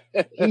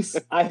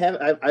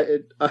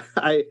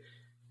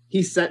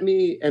 He sent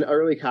me an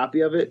early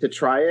copy of it to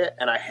try it,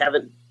 and I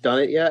haven't done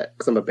it yet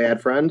because I'm a bad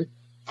friend.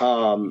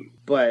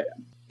 But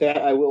that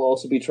I will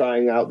also be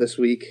trying out this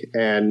week,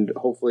 and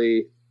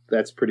hopefully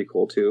that's pretty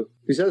cool too.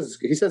 He says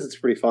it's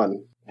pretty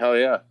fun. Hell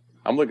yeah.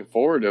 I'm looking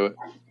forward to it.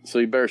 So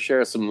you better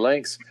share some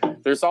links.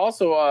 There's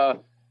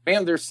also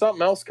there's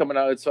something else coming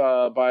out. It's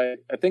by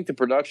I think the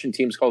production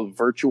team's called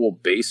Virtual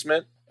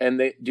Basement. And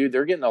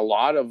they're getting a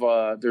lot of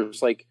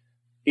there's like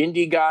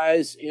indie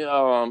guys,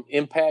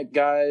 Impact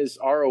guys,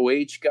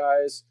 ROH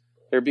guys.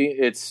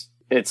 It's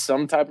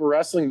some type of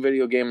wrestling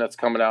video game that's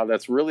coming out.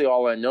 That's really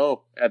all I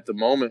know at the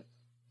moment.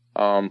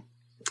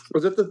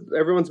 Was it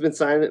everyone's been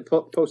signing,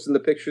 posting the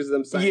pictures of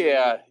them signing?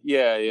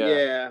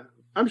 Yeah.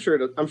 I'm sure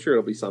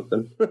it'll be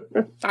something.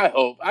 I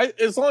hope.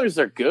 As long as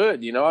they're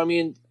good, I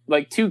mean,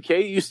 like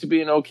 2K used to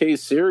be an okay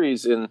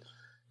series, and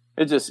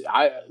it just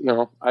I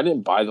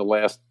didn't buy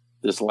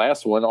this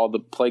last one, all the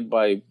plagued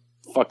by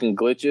fucking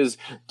glitches.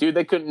 Dude,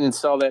 they couldn't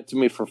sell that to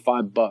me for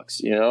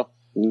 $5, No.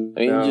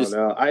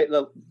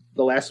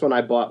 The last one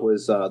I bought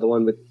was the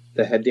one with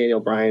the head Daniel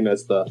Bryan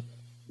as the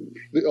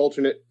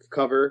alternate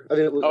cover. I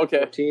think it was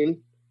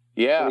 14.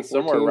 Yeah,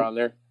 somewhere around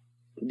there.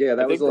 Yeah,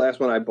 that was the last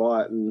one I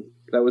bought, and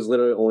that was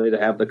literally only to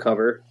have the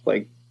cover.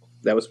 Like,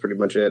 that was pretty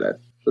much it.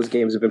 Those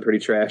games have been pretty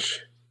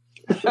trash.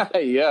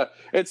 Yeah,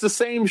 it's the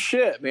same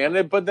shit,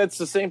 man. But that's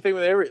the same thing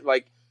with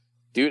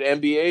dude,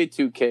 NBA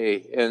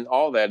 2K and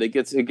all that. It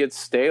gets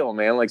stale,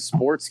 man. Like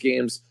sports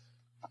games,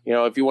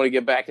 if you want to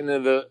get back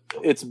into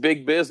it's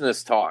big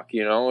business talk.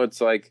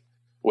 It's like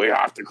we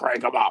have to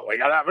crank them out. We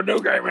gotta have a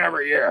new game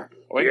every year.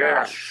 We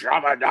gotta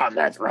shove it down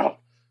their throat.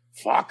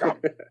 Fuck them.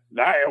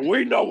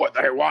 We know what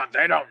they want.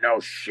 They don't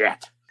know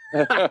shit.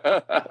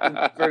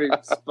 Pretty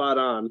spot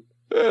on.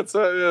 That's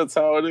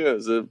how it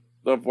is.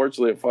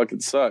 Unfortunately, it fucking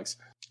sucks.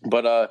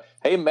 But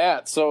hey,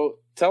 Matt. So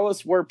tell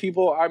us where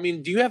people. I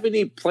mean, do you have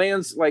any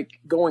plans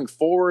going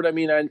forward? I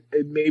mean,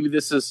 maybe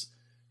this is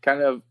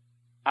kind of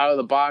out of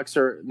the box,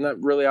 or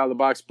not really out of the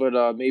box,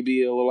 but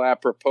maybe a little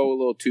apropos, a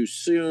little too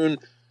soon,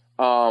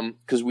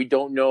 because we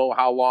don't know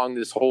how long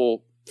this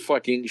whole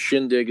fucking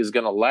shindig is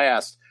going to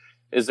last.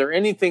 Is there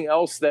anything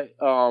else that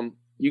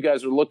you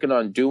guys are looking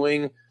on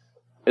doing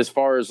as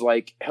far as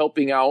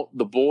helping out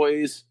the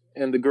boys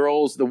and the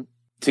girls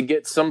to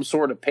get some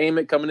sort of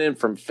payment coming in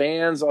from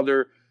fans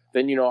other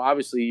than,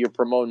 obviously you're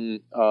promoting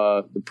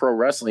the pro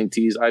wrestling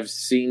tees. I've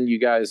seen you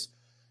guys,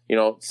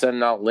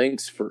 sending out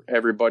links for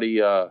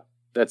everybody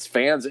that's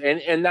fans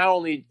and not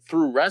only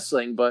through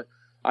wrestling, but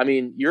I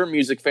mean, you're a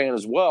music fan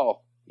as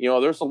well.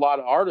 There's a lot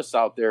of artists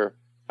out there.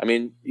 I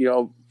mean,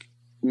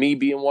 me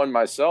being one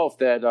myself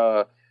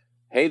that,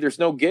 hey, there's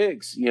no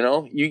gigs,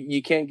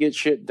 you can't get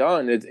shit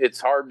done. It's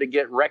hard to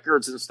get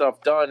records and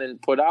stuff done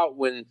and put out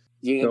when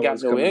you ain't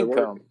got no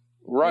income.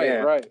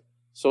 Right.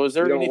 So is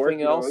there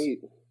anything else?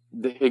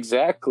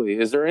 Exactly.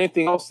 Is there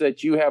anything else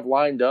that you have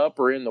lined up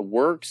or in the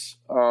works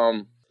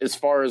as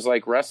far as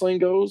wrestling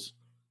goes?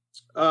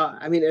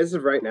 I mean, as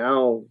of right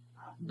now,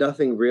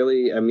 nothing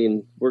really. I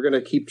mean, we're going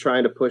to keep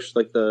trying to push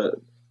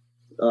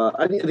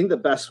I think the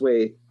best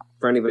way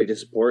for anybody to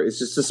support is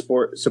just to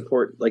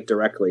support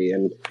directly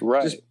and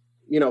just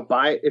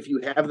buy if you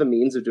have the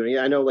means of doing it.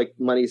 I know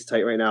money's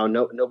tight right now.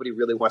 Nobody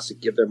really wants to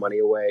give their money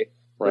away.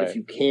 Right. But if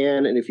you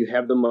can, and if you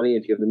have the money,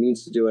 if you have the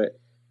means to do it,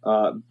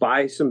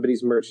 buy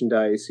somebody's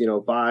merchandise.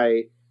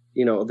 Buy.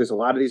 There's a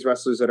lot of these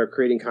wrestlers that are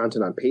creating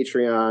content on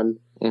Patreon.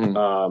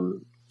 Mm-hmm.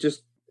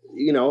 Just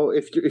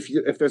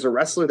if there's a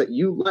wrestler that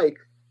you like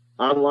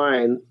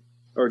online,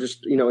 or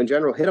just in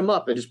general, hit them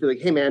up and just be like,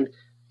 hey man,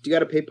 do you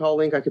got a PayPal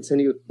link? I could send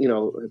you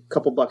a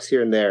couple bucks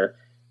here and there.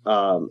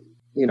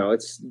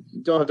 It's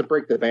you don't have to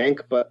break the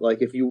bank, but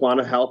if you want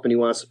to help and you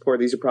want to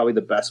support, these are probably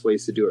the best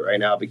ways to do it right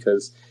now,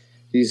 because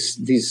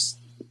these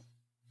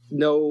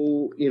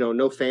no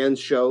fans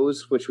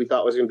shows, which we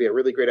thought was going to be a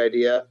really great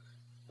idea.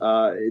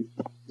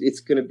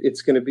 It's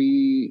gonna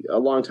be a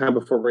long time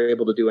before we're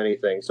able to do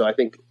anything. So I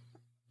think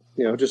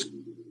just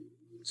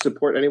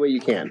support any way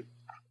you can.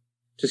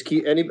 Just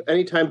keep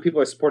anytime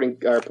people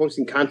are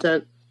posting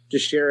content,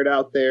 just share it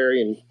out there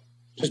and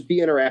just be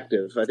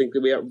interactive. I think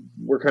that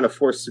we're kind of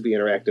forced to be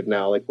interactive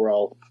now. We're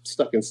all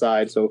stuck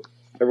inside, so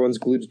everyone's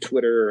glued to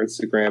Twitter or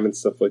Instagram and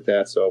stuff like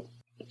that. So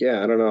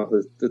yeah, I don't know.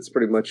 That's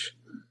pretty much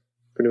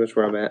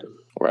where I'm at.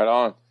 Right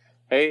on.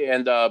 Hey,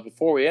 and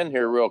before we end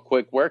here real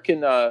quick, where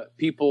can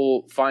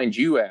people find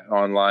you at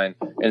online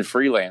and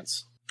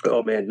freelance?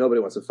 Oh man,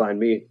 nobody wants to find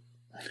me.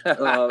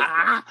 For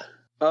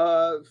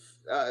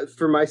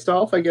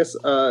myself, I guess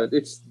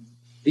it's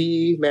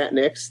the Matt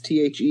Knicks,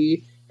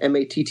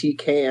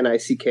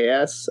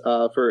 TheMattKnicks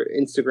for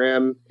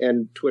Instagram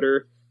and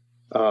Twitter.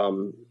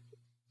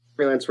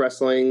 Freelance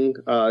Wrestling,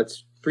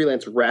 it's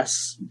Freelance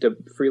Res,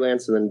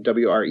 Freelance and then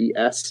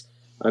WRES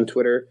on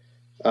Twitter.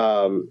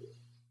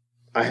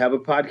 I have a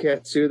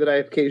podcast too that I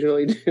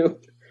occasionally do.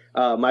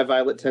 My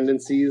Violet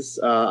Tendencies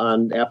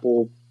on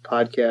Apple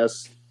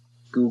Podcasts,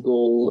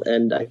 Google,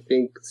 and I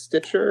think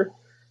Stitcher.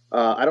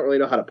 I don't really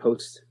know how to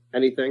post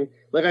anything.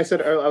 Like I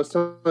said, I was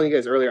telling you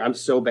guys earlier, I'm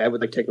so bad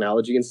with like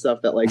technology and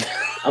stuff that like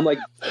I'm like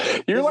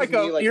you're like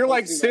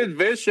Sid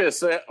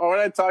Vicious. When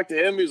I talked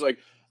to him, he's like,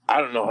 I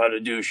don't know how to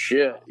do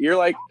shit. You're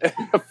like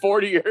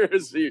 40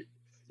 years. You're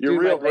dude,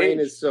 real. My brain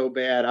is so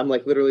bad. I'm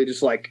like literally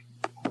just like,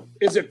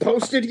 is it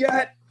posted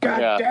yet?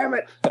 God damn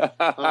it!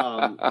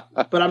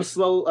 But I'm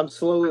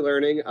slowly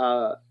learning,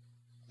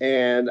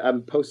 and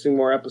I'm posting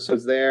more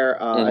episodes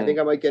there. I think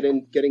I might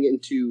getting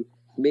into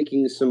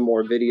making some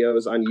more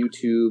videos on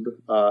YouTube.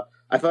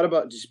 I thought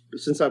about just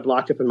since I'm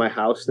locked up in my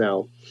house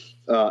now,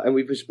 and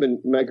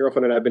my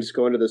girlfriend and I have been just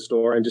going to the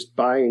store and just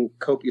buying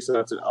copious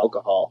amounts of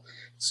alcohol.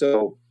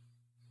 So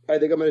I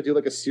think I'm going to do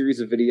like a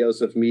series of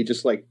videos of me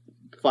just like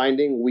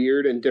finding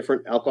weird and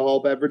different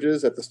alcohol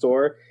beverages at the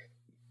store.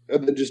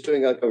 And then just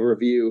doing like a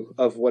review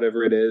of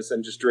whatever it is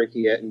and just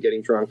drinking it and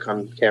getting drunk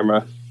on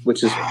camera,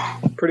 which is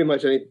pretty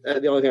much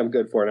the only thing I'm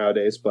good for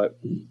nowadays. But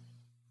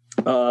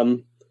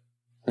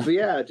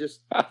yeah,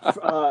 just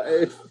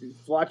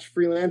watch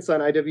Freelance on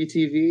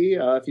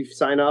IWTV. If you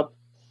sign up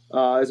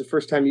as a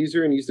first-time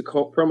user and use the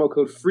promo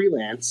code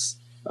Freelance,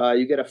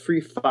 you get a free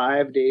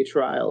 5-day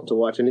trial to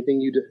watch anything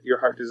your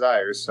heart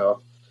desires.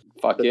 So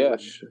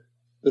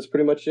that's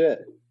pretty much it.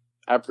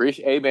 I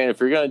appreciate. Hey man, if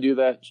you're gonna do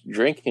that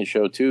drinking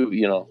show too,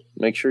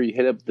 make sure you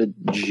hit up the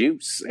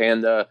Juice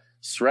and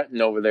Sreten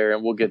over there,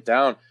 and we'll get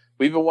down.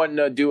 We've been wanting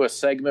to do a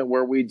segment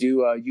where we do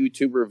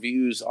YouTube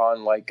reviews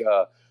on like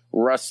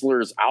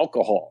wrestlers'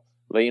 alcohol.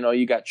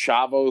 You got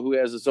Chavo who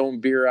has his own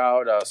beer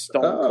out.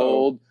 Stone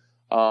Cold,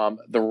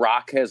 The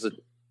Rock has a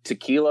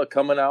tequila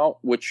coming out,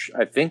 which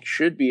I think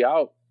should be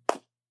out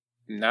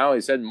now.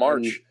 He said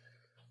March.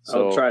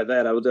 So, I'll try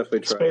that. I will definitely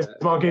try Space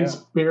that. Monkeys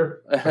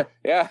beer.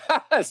 Yeah,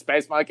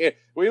 Space Monkey.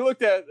 We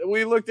looked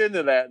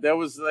into that. That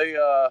was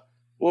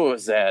what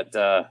was that?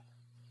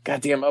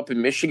 Goddamn, up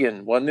in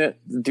Michigan, wasn't it?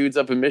 The dude's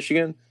up in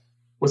Michigan,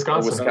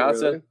 Wisconsin. Oh,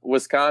 really?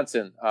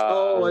 Wisconsin.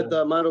 At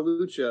the Mondo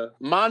Lucha.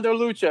 Mondo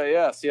Lucha.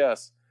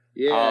 Yes.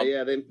 Yeah,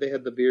 they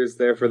had the beers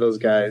there for those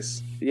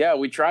guys. Yeah,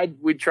 we tried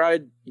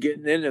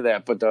getting into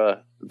that, but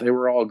they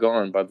were all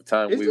gone by the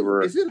time we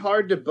were. Is it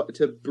hard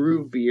to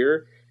brew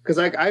beer? Because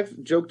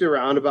I've joked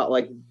around about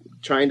like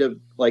trying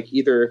to like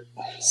either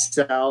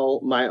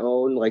sell my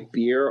own like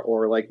beer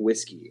or like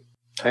whiskey.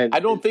 And I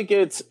don't think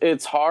it's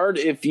hard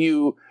if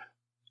you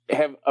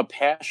have a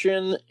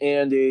passion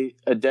and a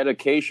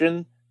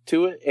dedication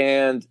to it,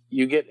 and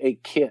you get a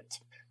kit.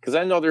 Because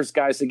I know there's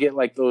guys that get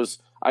like those.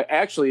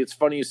 It's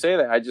funny you say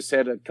that. I just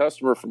had a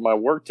customer from my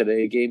work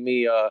today gave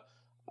me a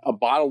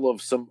bottle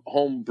of some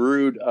home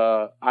brewed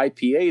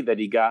IPA that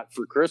he got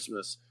for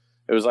Christmas.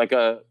 It was like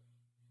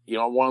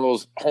one of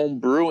those home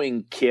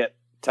brewing kit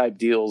type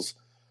deals.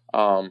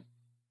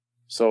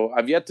 So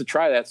I've yet to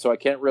try that, so I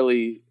can't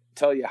really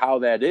tell you how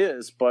that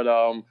is. But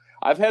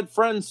I've had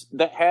friends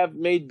that have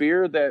made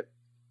beer that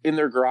in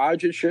their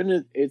garage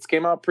it's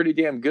came out pretty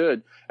damn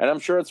good. And I'm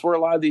sure it's where a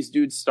lot of these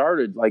dudes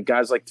started, like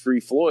guys like Three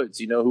Floyds,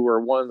 who are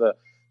one of the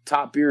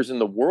top beers in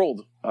the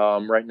world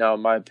right now,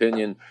 in my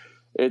opinion.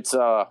 It's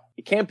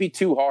it can't be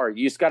too hard.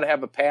 You just got to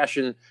have a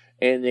passion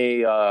and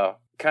a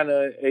kind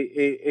of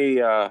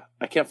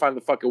I can't find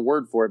the fucking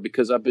word for it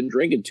because I've been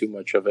drinking too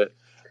much of it.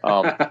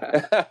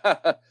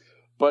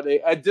 But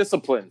a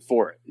discipline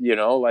for it,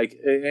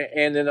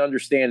 and an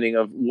understanding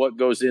of what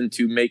goes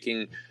into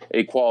making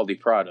a quality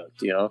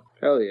product,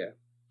 Hell yeah.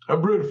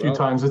 I've brewed a few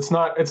times. It's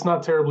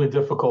not terribly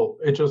difficult.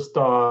 It just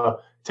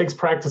takes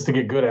practice to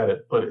get good at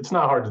it, but it's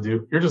not hard to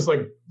do. You're just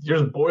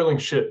boiling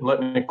shit and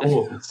letting it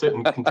cool and sit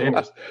in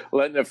containers.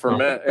 Letting it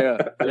ferment, yeah.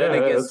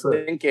 Letting it get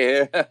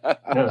stinky.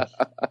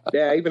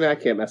 Yeah, even I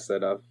can't mess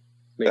that up.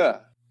 Maybe. Yeah.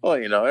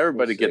 Well,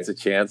 everybody gets a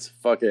chance.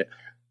 Fuck it.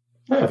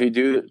 Yeah. If you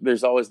do,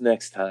 there's always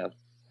next time.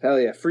 Hell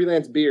yeah.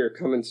 Freelance beer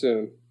coming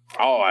soon.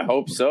 Oh, I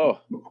hope so.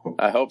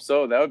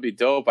 That would be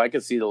dope. I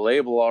can see the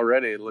label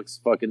already. It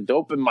looks fucking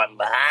dope in my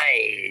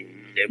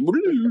mind.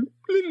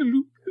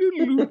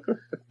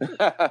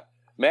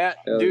 Matt,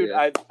 hell dude,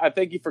 yeah. I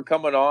thank you for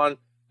coming on.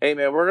 Hey,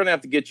 man, we're going to have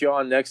to get you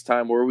on next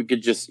time where we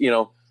could just,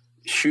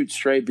 shoot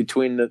straight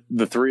between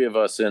the three of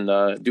us and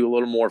do a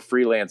little more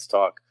freelance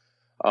talk.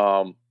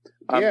 I'm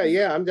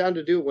down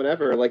to do it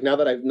whenever. Like, now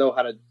that I know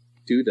how to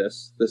do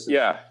this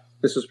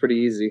was pretty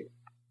easy.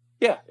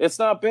 Yeah, it's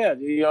not bad.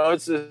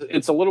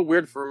 It's a little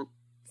weird for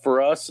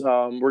us.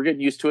 We're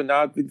getting used to it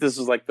now. I think this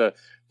is like the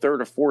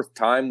third or fourth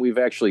time we've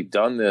actually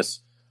done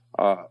this.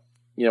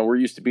 We're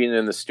used to being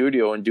in the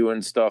studio and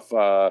doing stuff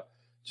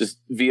just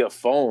via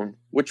phone,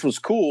 which was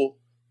cool.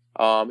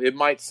 It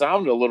might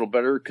sound a little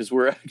better because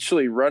we're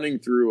actually running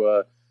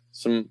through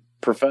some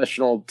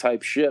professional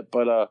type shit,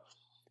 but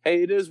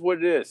hey, it is what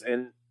it is.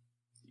 And,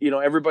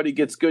 everybody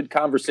gets good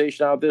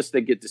conversation out of this.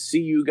 They get to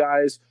see you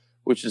guys,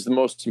 which is the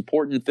most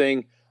important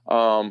thing.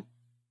 And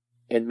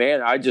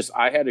man, I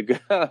had a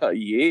good,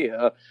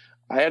 I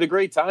had a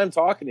great time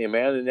talking to you,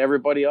 man. And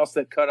everybody else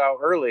that cut out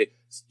early,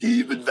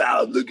 Steve and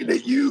Val, looking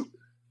at you.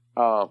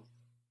 The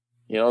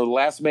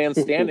last man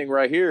standing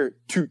right here.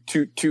 Too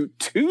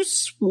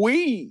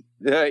sweet.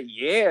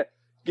 Yeah.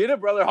 Get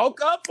it, brother.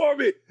 Hulk up for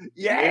me.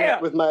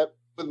 Yeah. With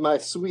my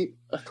sweet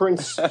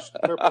Prince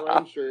Purple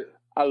Rain shirt.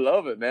 I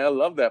love it, man. I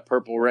love that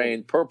Purple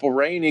Rain. Purple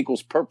Rain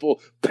equals purple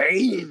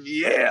pain.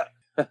 Yeah.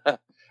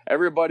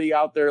 Everybody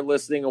out there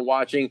listening and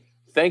watching,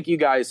 thank you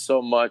guys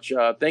so much.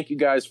 Thank you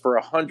guys for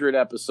 100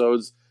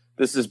 episodes.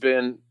 This has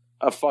been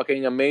a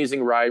fucking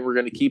amazing ride. We're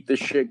going to keep this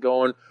shit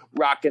going,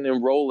 rocking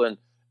and rolling.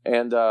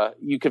 And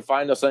you can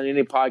find us on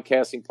any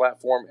podcasting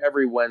platform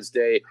every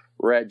Wednesday.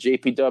 We're at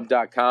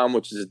jpdub.com,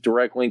 which is a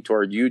direct link to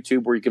our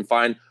YouTube, where you can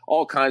find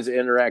all kinds of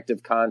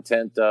interactive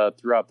content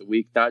throughout the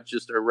week, not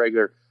just our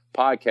regular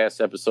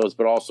podcast episodes,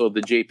 but also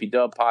the JP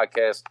Dub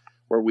podcast,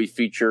 where we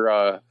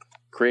feature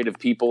creative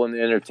people in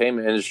the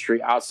entertainment industry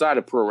outside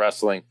of pro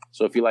wrestling.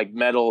 So if you like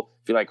metal,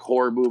 if you like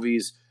horror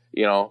movies,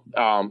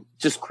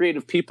 just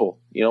creative people,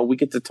 we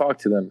get to talk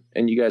to them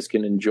and you guys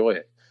can enjoy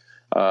it.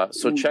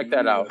 So check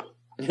that out.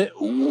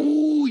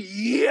 Ooh,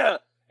 yeah.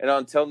 And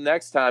until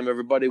next time,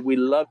 everybody, we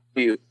love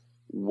you.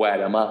 Wet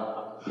 'em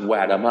up,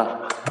 wet 'em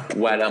up,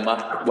 wet 'em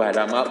up, wet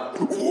 'em up.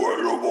 Wet 'em up.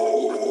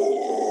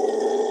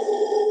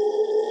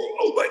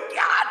 Oh my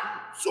God,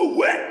 so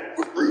wet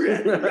for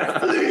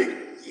wrestling.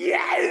 Yeah.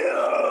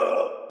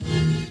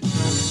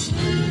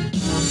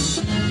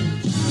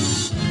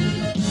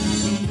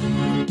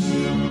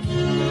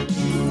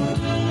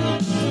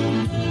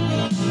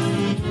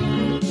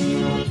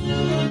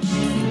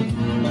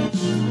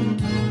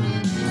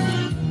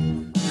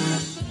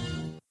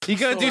 You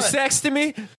gonna do sex to me?